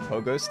seen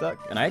Pogo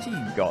Stuck, and I actually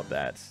got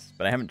that,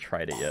 but I haven't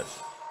tried it yet.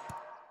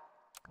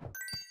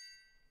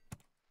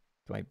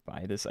 Do I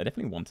buy this? I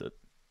definitely want it.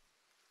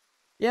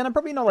 Yeah, and I'm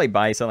probably not,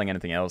 like, selling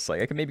anything else.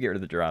 Like, I can maybe get rid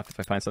of the giraffe if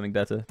I find something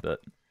better, but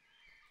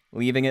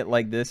leaving it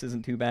like this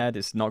isn't too bad.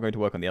 It's not going to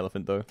work on the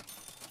elephant, though.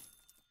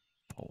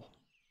 Oh.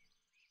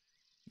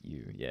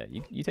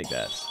 You take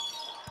that.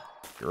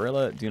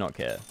 Gorilla, do not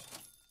care.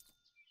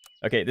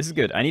 Okay, this is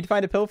good. I need to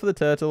find a pill for the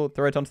turtle,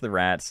 throw it onto the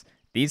rats.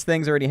 These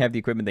things already have the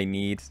equipment they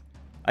need.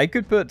 I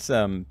could put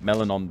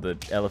melon on the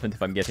elephant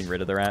if I'm getting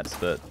rid of the rats,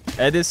 but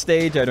at this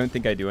stage, I don't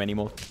think I do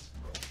anymore.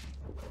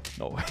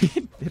 No,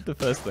 hit the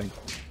first thing.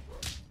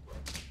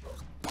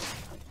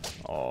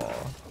 Oh.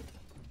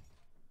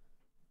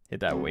 Hit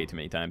that way too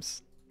many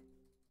times.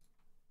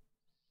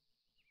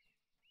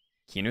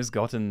 Keenoe's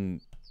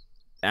gotten...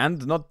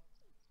 and not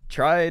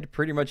tried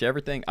pretty much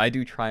everything. I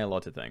do try a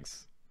lot of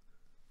things.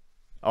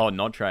 Oh,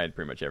 not tried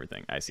pretty much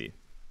everything. I see.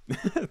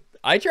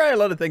 I try a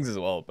lot of things as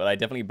well, but I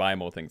definitely buy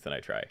more things than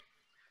I try.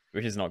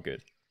 Which is not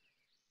good.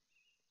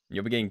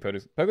 You'll be getting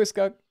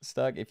Pogo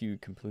Stuck if you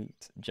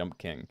complete Jump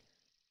King.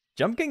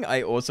 Jump King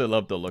I also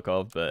love the look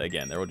of, but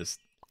again, they're all just...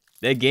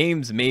 they're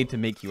games made to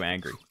make you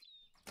angry.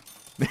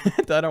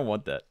 I don't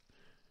want that.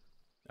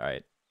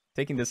 Alright.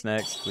 Taking this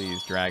next,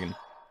 please, dragon.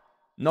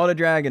 Not a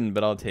dragon,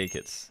 but I'll take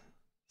it.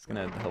 It's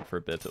gonna help for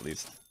a bit, at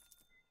least.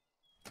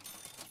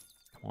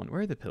 Come on,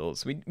 where are the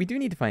pills? We do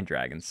need to find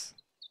dragons.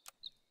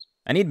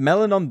 I need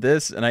melon on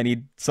this, and I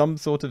need some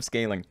sort of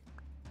scaling.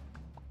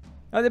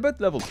 Oh, they're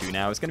both level 2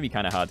 now. It's gonna be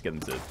kind of hard to get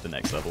them to the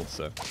next level,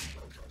 so...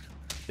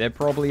 they're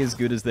probably as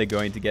good as they're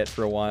going to get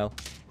for a while.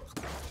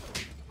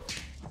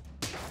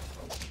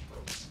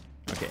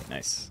 Okay,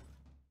 nice.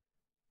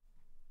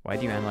 Why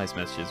do you analyze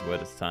messages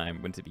word at a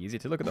time? Wouldn't it be easier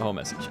to look at the whole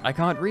message? I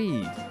can't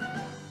read!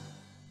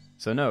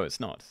 So no,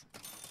 it's not.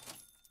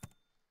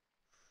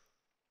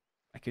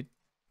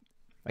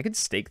 I could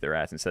stake the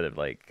rat instead of,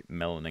 like,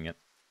 meloning it.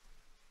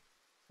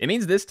 It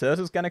means this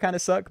turtle's gonna kind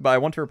of suck, but I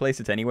want to replace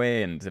it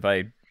anyway, and if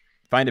I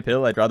find a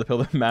pill, I'd rather pill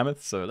the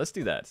mammoth, so let's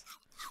do that.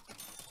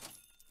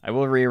 I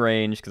will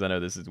rearrange, because I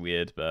know this is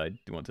weird, but I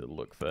do want to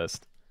look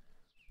first.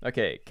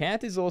 Okay,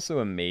 cat is also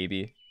a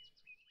maybe.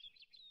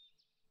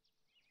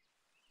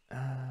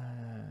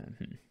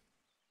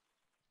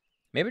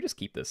 Maybe just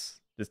keep this.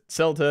 Just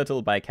sell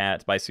turtle, buy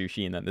cat, buy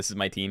sushi, and then this is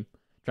my team.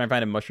 Try and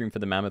find a mushroom for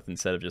the mammoth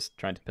instead of just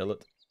trying to pill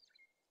it.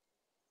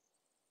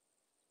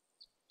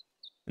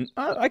 And,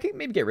 I can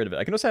maybe get rid of it.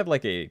 I can also have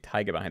like a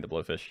tiger behind the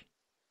blowfish,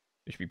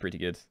 which would be pretty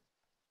good.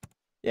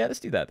 Yeah, let's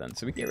do that then.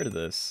 So we can get rid of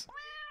this.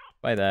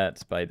 Buy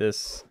that, buy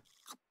this.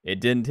 It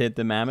didn't hit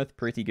the mammoth,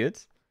 pretty good.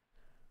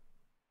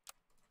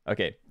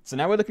 Okay, so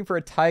now we're looking for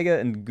a tiger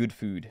and good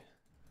food.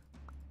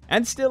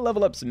 And still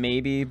level ups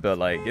maybe, but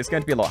like it's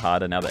going to be a lot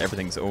harder now that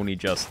everything's only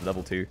just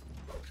level 2.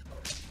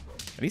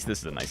 At least this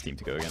is a nice team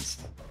to go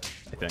against,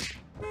 I think.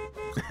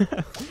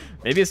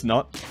 Maybe it's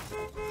not.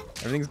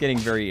 Everything's getting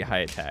very high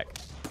attack.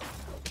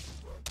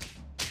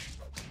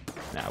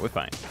 Nah, we're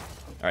fine.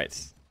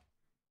 Alright.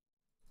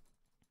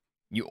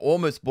 You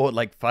almost bought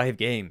like 5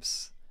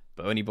 games,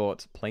 but only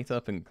bought Plate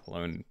Up and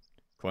Clone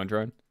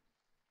Drone.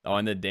 Oh,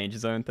 and the Danger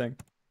Zone thing.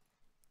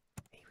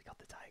 Hey, we got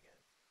the tiger.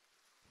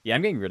 Yeah,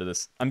 I'm getting rid of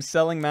this. I'm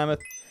selling Mammoth.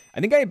 I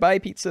think I buy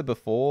pizza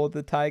before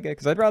the tiger,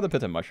 because I'd rather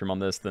put a mushroom on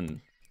this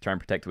than try and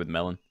protect it with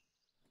melon.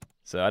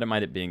 So I don't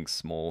mind it being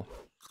small.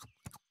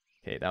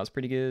 Okay, that was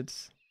pretty good.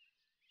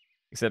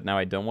 Except now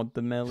I don't want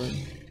the melon.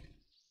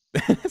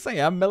 It's like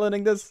I'm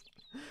meloning this.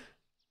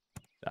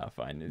 Ah,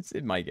 fine.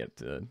 It might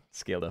get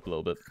scaled up a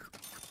little bit.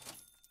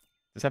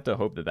 Just have to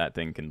hope that that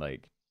thing can,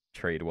 like,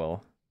 trade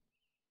well.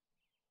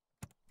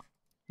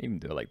 Even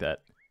do it like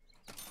that.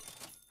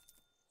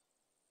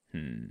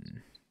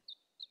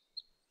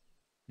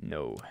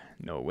 No.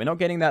 No, we're not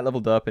getting that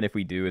leveled up, and if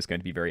we do, it's going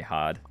to be very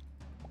hard.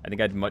 I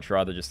think I'd much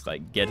rather just,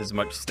 like, get as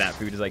much stat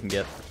food as I can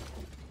get.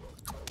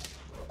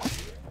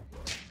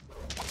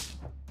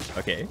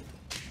 Okay.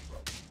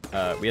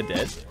 We are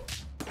dead.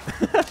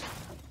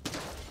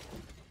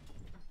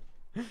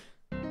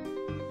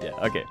 Yeah,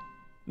 okay.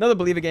 Another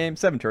Believer game,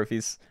 7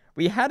 trophies.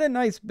 We had a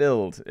nice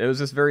build. It was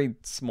just very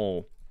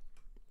small.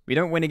 We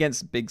don't win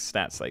against big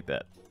stats like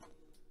that.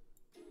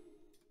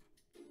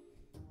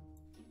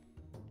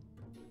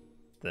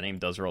 The name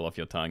does roll off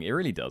your tongue. It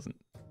really doesn't.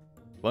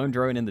 Lone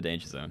drone in the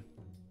danger zone.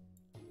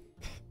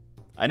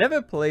 I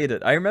never played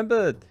it. I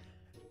remember...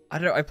 I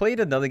don't know. I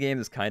played another game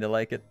that's kind of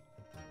like it.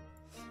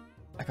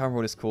 I can't remember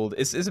what it's called.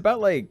 It's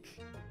about like...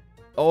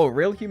 Oh,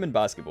 Real Human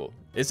Basketball.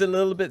 It's a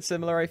little bit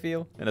similar, I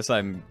feel. Unless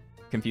I'm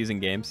confusing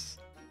games.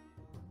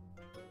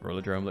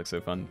 Rollerdrome looks so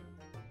fun.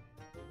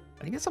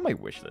 I think it's on my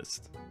wish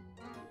list.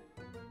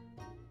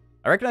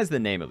 I recognize the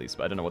name at least,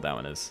 but I don't know what that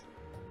one is.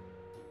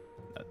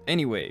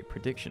 Anyway,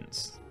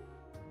 predictions.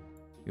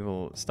 We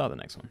will start the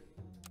next one.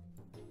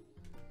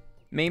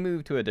 May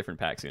move to a different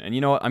pack soon. And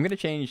you know what? I'm going to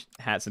change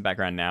hats and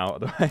background now,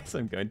 otherwise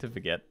I'm going to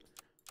forget.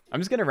 I'm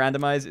just going to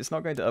randomize. It's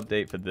not going to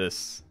update for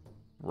this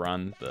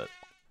run, but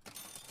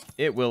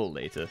it will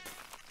later.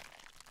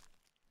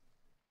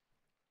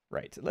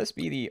 Right, let's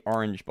be the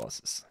orange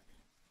bosses.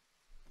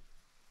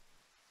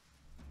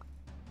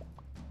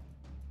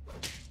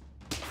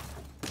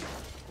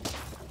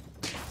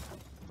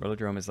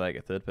 Rollerdrome is like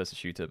a third-person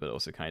shooter, but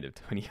also kind of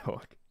Tony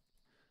Hawk.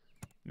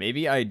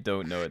 Maybe I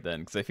don't know it then,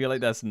 because I feel like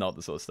that's not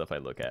the sort of stuff I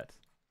look at.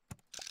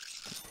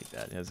 Take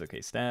that. It has okay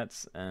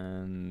stats,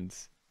 and...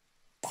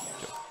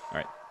 Sure.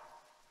 Alright.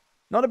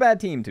 Not a bad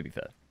team, to be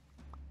fair.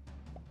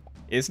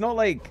 It's not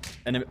like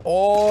an...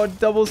 Oh,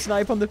 double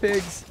snipe on the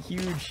pigs!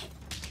 Huge.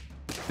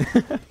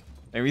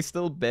 And we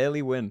still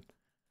barely win.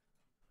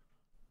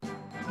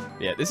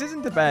 Yeah, this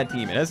isn't a bad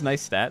team. It has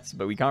nice stats,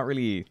 but we can't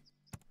really...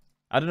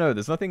 I don't know,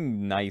 there's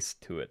nothing nice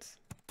to it.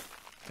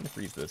 I'm gonna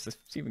freeze this. Let's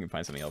see if we can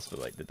find something else for,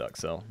 like, the duck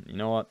cell. You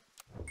know what?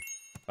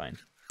 Fine.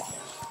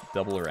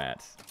 Double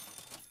rat.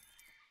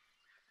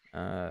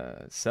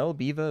 Sell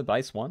beaver,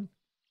 buy swan?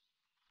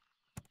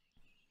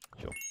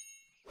 Sure.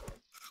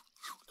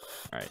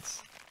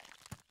 Alright.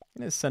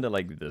 I'm gonna send it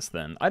like this,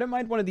 then. I don't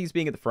mind one of these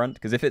being at the front,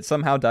 because if it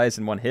somehow dies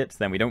in one hit,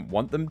 then we don't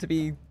want them to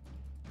be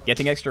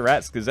getting extra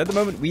rats, because at the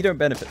moment, we don't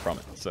benefit from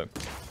it, so...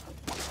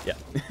 Yeah.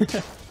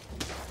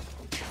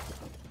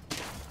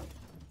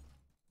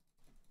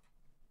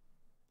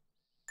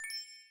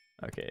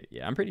 Okay,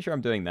 yeah, I'm pretty sure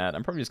I'm doing that.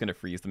 I'm probably just going to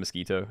freeze the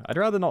mosquito. I'd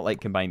rather not,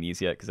 like, combine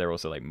these yet, because they're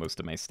also, like, most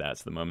of my stats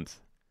at the moment.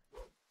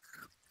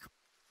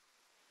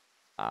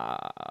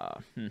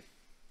 I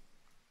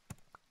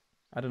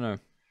don't know.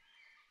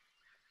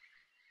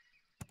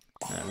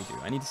 Yeah, we do.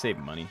 I need to save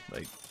money,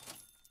 like...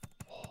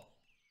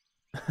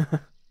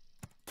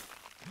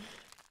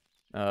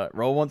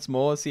 Roll once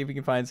more, see if we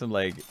can find some,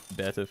 like,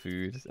 better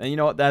food. And you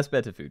know what? That's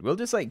better food. We'll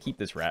just, like, keep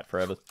this rat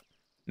forever.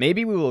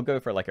 Maybe we will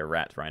go for, like, a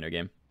rat rhino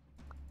game.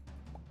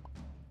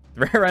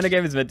 The rhino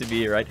game is meant to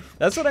be, right?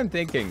 That's what I'm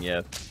thinking,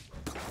 yeah.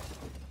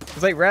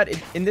 It's like, rat,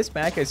 in this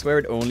pack, I swear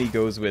it only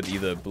goes with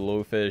either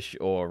blowfish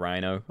or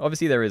rhino.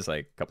 Obviously, there is,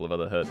 like, a couple of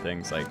other hurt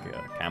things, like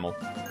camel.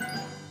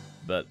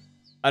 But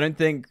I don't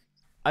think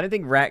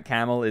rat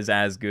camel is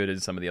as good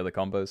as some of the other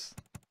combos.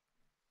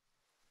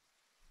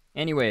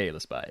 Anyway,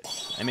 let's buy it.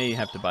 I may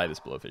have to buy this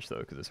blowfish, though,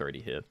 because it's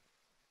already here.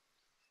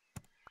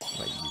 What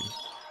about you?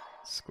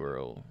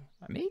 Squirrel.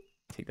 I may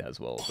take that as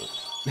well, but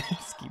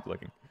let's keep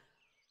looking.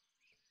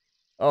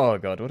 Oh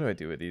god, what do I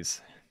do with these?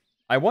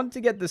 I want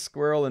to get the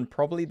squirrel and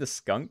probably the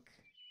skunk.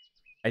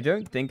 I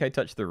don't think I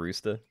touched the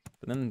rooster,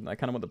 but then I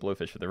kind of want the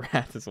blowfish for the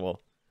rat as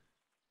well.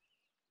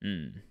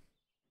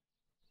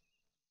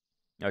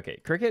 Okay,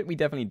 cricket we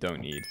definitely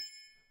don't need.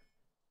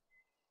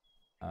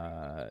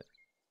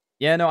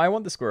 Yeah, no, I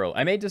want the squirrel.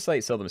 I may just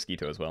like sell the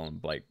mosquito as well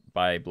and like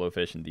buy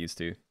blowfish and these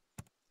two.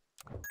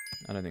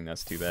 I don't think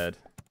that's too bad.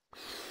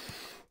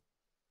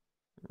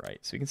 Right,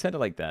 so we can set it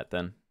like that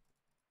then.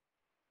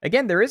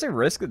 Again, there is a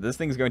risk that this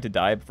thing's going to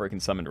die before it can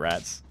summon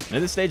rats. And at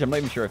this stage, I'm not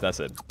even sure if that's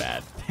a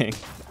bad thing.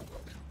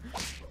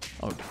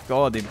 Oh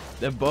god,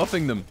 they're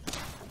buffing them.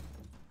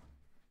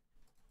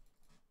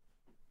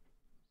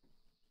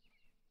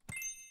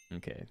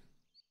 Okay.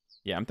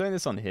 Yeah, I'm throwing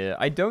this on here.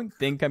 I don't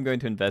think I'm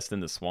going to invest in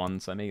the swan,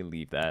 so I may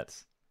leave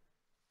that.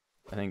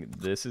 I think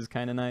this is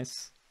kind of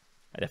nice.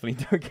 I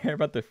definitely don't care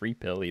about the free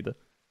pill either.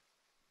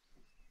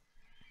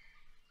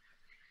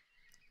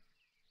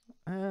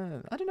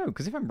 I don't know,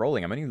 because if I'm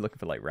rolling, I'm only looking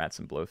for, like, rats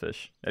and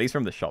blowfish. At least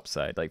from the shop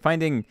side. Like,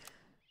 finding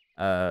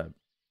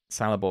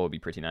salad bowl would be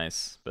pretty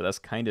nice, but that's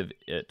kind of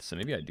it. So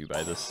maybe I do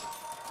buy this.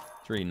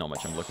 It's really not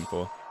much I'm looking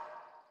for.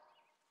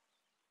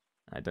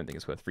 I don't think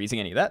it's worth freezing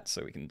any of that,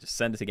 so we can just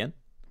send it again.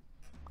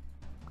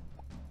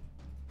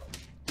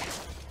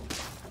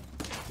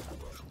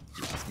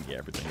 Asking yeah,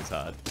 everything is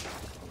hard.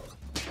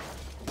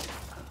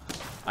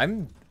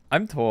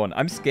 I'm torn.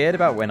 I'm scared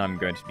about when I'm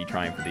going to be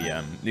trying for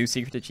the new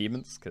secret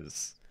achievements,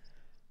 because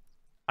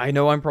I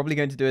know I'm probably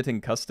going to do it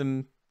in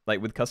custom,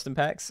 like with custom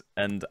packs,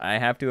 and I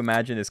have to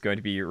imagine it's going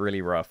to be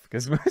really rough,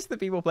 because most of the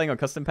people playing on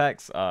custom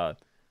packs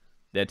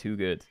they're too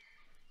good.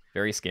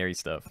 Very scary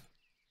stuff.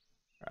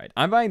 Alright,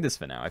 I'm buying this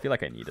for now. I feel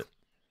like I need it.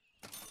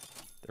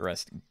 The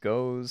rest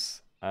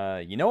goes.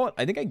 You know what?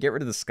 I think I get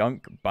rid of the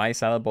skunk, buy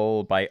salad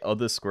bowl, buy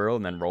other squirrel,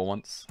 and then roll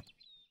once.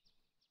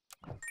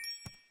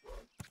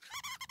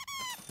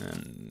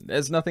 And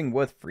there's nothing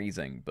worth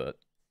freezing, but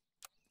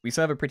we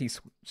still have a pretty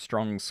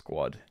strong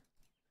squad.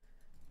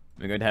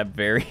 We're going to have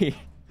very,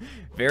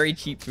 very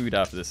cheap food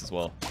after this as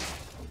well.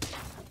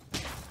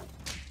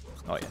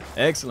 Oh yeah,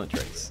 excellent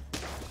traits.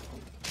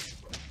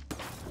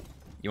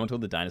 You want all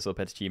the dinosaur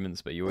pet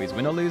achievements, but you always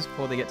win or lose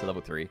before they get to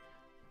level 3.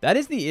 That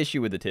is the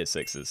issue with the tier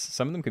 6s.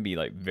 Some of them can be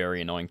like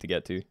very annoying to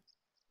get to.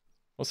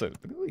 Also, look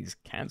at all these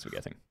cans we're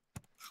getting.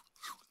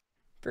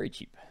 Very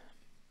cheap.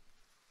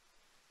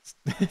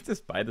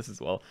 Just buy this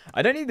as well.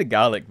 I don't need the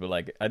garlic, but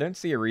like, I don't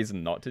see a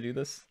reason not to do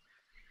this.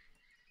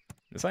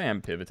 This I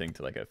am pivoting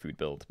to like a food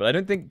build, but I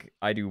don't think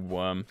I do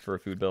worm for a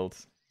food build.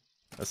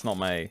 That's not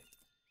my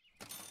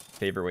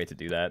favorite way to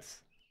do that.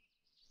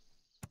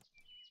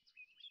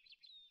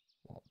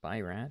 Well, buy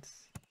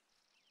rats?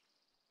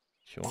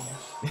 Sure.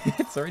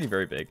 It's already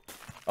very big.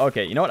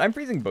 Okay, you know what? I'm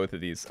freezing both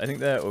of these. I think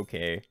they're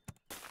okay.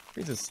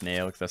 Freeze a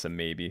snail, because that's a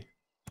maybe.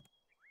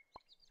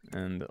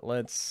 And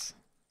let's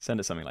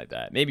send it something like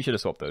that. Maybe should have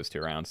swapped those two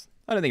around.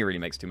 I don't think it really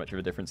makes too much of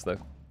a difference, though.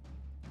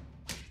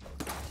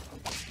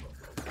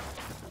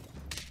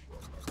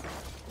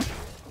 I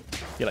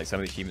feel like some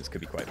of the achievements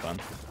could be quite fun.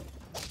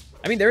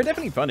 I mean, there are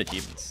definitely fun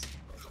achievements.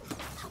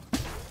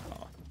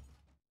 Oh.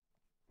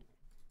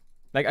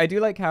 Like, I do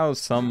like how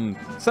some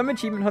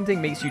achievement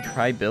hunting makes you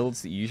try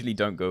builds that you usually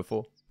don't go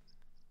for.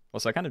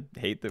 Also, I kind of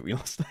hate that we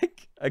lost,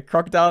 like, a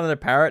crocodile and a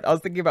parrot. I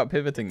was thinking about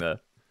pivoting there.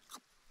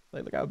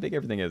 Like, look how big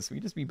everything is. We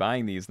just be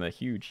buying these and they're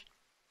huge.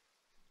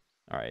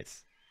 Alright.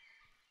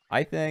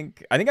 I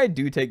think I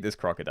do take this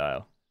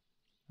crocodile.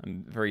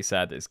 I'm very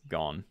sad that it's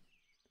gone.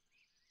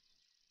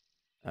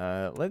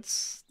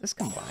 Let's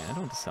combine. I don't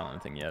want to sell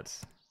anything yet.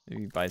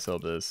 Maybe buy sell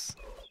this.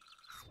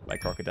 Buy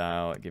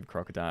crocodile, give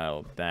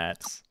crocodile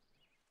that.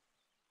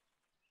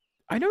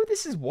 I know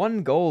this is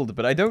 1 gold,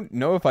 but I don't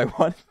know if I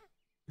want.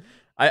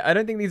 I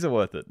don't think these are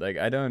worth it. Like,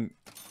 I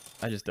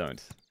just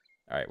don't.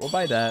 Alright, we'll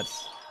buy that.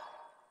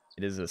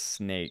 It is a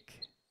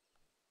snake.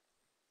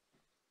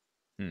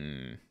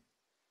 I'm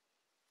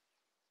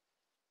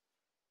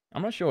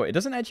not sure. It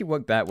doesn't actually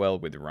work that well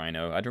with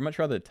rhino. I'd much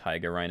rather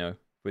tiger rhino if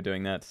we're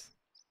doing that.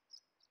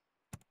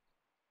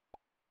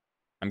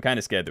 I'm kind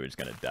of scared that we're just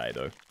going to die,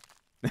 though.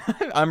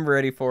 I'm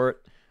ready for it.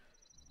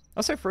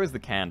 Also froze the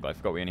can, but I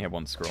forgot we only have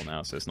 1 scroll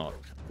now, so it's not...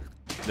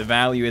 The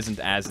value isn't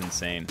as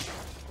insane.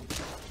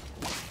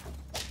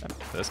 That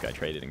first guy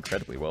traded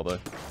incredibly well, though.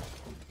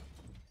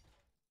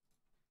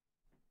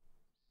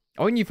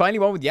 Oh, and you finally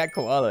won with Yak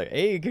Koala.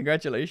 Hey,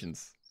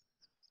 congratulations.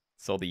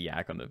 Saw the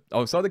yak on the...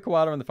 Oh, saw the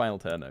koala on the final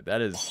turn, though.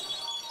 That is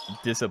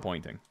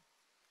disappointing.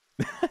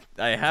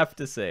 I have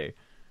to say.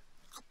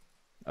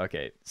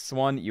 Okay,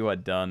 Swan, you are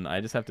done.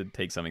 I just have to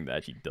take something that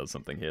actually does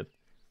something here.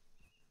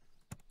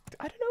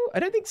 I don't know. I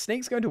don't think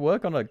Snake's going to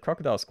work on a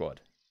crocodile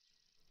squad.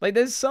 Like,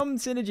 there's some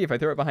synergy if I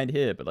throw it behind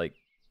here, but, like,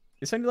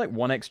 it's only, like,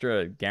 1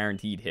 extra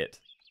guaranteed hit.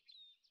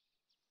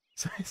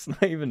 So it's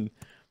not even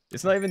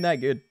that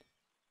good.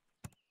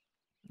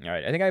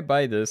 Alright, I think I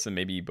buy this and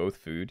maybe both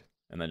food,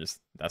 and then just,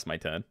 that's my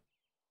turn.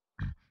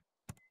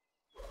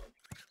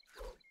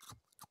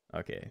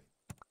 Okay.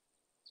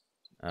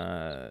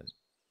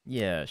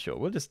 Yeah, sure.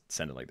 We'll just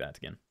send it like that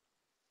again.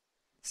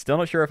 Still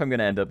not sure if I'm going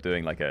to end up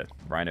doing, like, a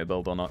rhino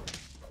build or not.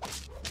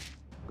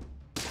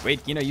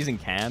 Wait, you know, using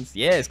cans?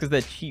 Yeah, it's because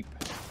they're cheap.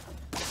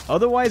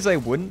 Otherwise, I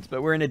wouldn't,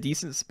 but we're in a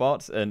decent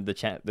spot, and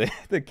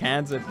the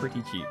cans are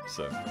pretty cheap,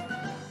 so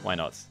why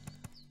not?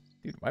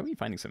 Dude, why are we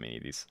finding so many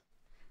of these?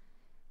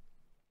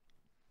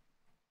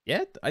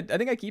 Yeah, I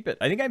think I keep it.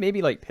 I think I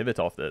maybe, like, pivot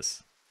off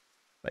this.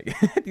 Like,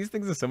 these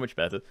things are so much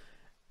better.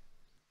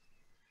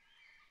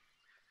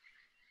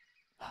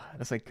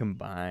 That's like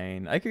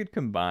combine. I could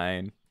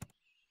combine.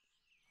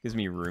 Gives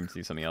me room to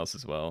do something else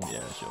as well.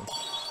 Yeah, sure.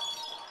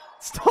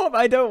 Stop!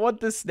 I don't want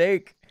the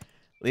snake!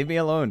 Leave me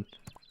alone.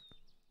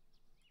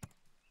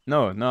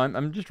 No,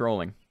 I'm just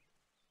rolling.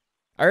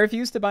 I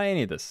refuse to buy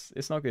any of this.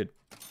 It's not good.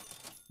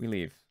 We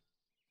leave.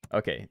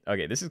 Okay,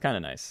 this is kind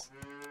of nice.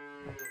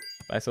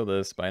 Buy sell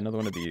this, buy another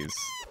one of these,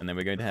 and then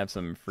we're going to have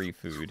some free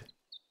food.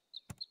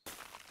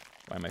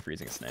 Why am I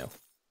freezing a snail?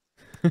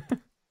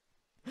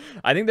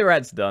 I think the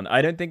rat's done.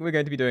 I don't think we're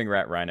going to be doing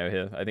rat rhino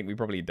here. I think we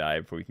probably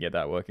die before we can get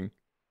that working.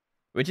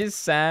 Which is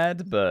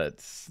sad,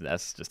 but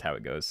that's just how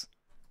it goes.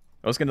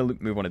 I was going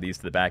to move one of these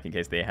to the back in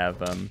case they have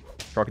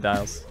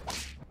crocodiles.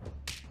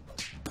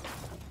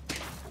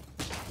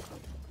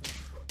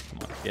 Come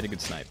on, get a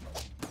good snipe.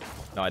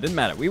 No, it didn't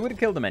matter. We would have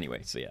killed them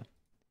anyway, so yeah.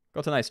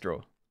 Got a nice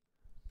draw.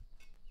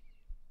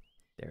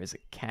 There is a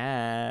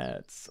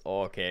cat.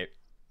 Okay.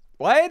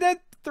 Why are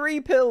there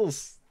 3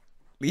 pills?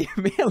 Leave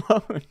me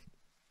alone.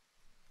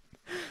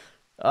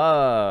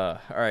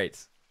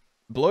 Alright.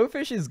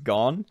 Blowfish is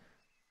gone.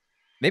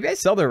 Maybe I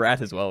sell the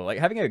rat as well. Like,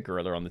 having a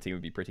gorilla on the team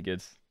would be pretty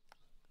good.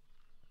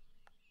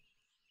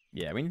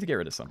 Yeah, we need to get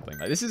rid of something.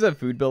 Like, this is a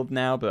food build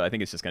now, but I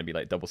think it's just going to be,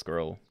 like, double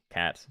squirrel,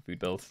 cat, food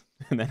build.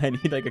 And then I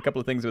need, like, a couple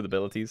of things with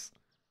abilities.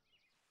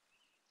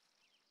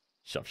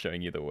 Shop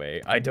showing you the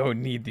way. I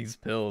don't need these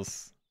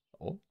pills.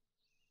 Oh.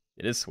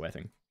 It is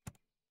sweating.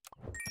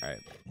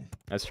 Alright.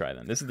 Let's try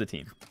then. This is the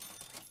team.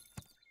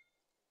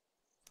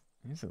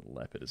 There's a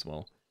leopard as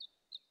well.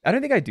 I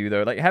don't think I do,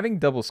 though. Like, having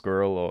double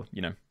squirrel or,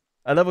 you know,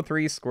 a level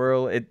 3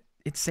 squirrel, it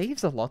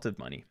saves a lot of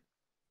money.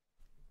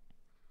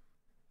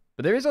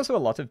 But there is also a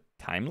lot of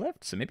time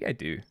left, so maybe I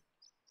do.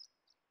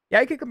 Yeah,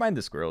 I could combine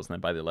the squirrels and then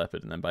buy the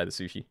leopard and then buy the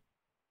sushi.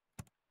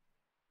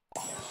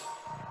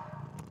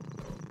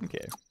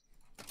 Okay.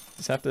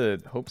 Just have to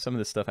hope some of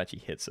this stuff actually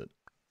hits it.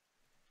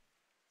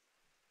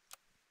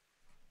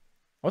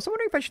 Also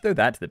wondering if I should throw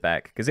that to the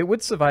back, because it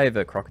would survive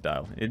a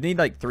crocodile. It'd need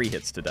like 3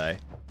 hits to die.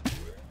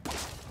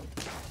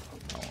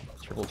 Oh,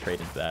 triple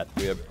trade into that.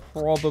 We are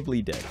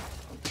probably dead.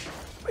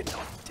 We're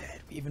not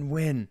dead. We even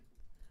win.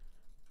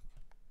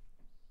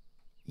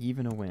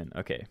 Even a win.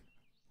 Okay.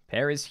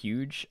 Pear is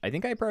huge. I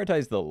think I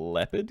prioritize the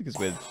leopard, because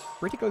we're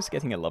pretty close to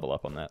getting a level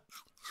up on that.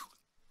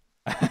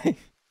 I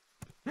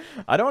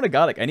don't want a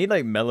garlic. I need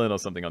like melon or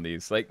something on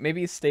these. Like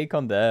maybe steak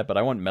on there, but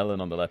I want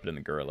melon on the leopard and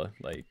the gorilla.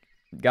 Like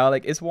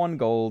garlic is 1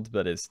 gold,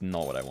 but it's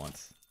not what I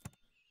want.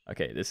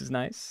 Okay, this is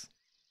nice.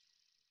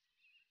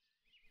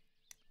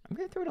 I'm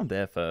gonna throw it on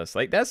there first.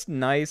 Like that's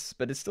nice,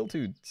 but it's still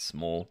too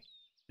small.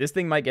 This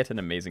thing might get an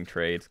amazing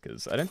trade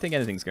because I don't think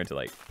anything's going to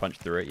like punch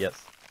through it yet.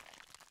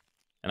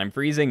 And I'm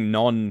freezing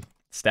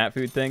non-stat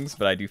food things,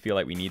 but I do feel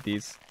like we need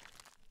these.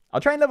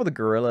 I'll try and level the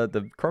gorilla.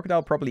 The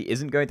crocodile probably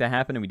isn't going to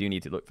happen, and we do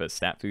need to look for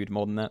stat food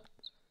more than that.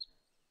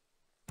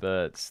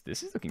 But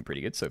this is looking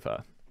pretty good so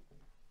far.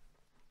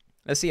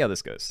 Let's see how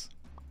this goes.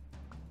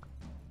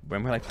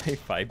 When will I play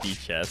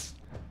 5D chess?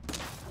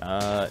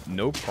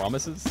 No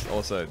promises.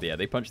 Also, yeah,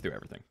 they punched through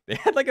everything. They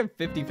had like a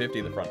 50-50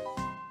 in the front.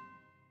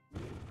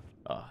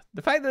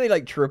 The fact that they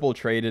like triple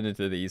traded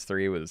into these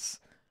 3 was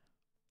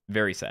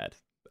very sad.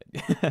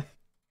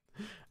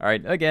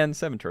 Alright, again,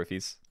 7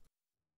 trophies.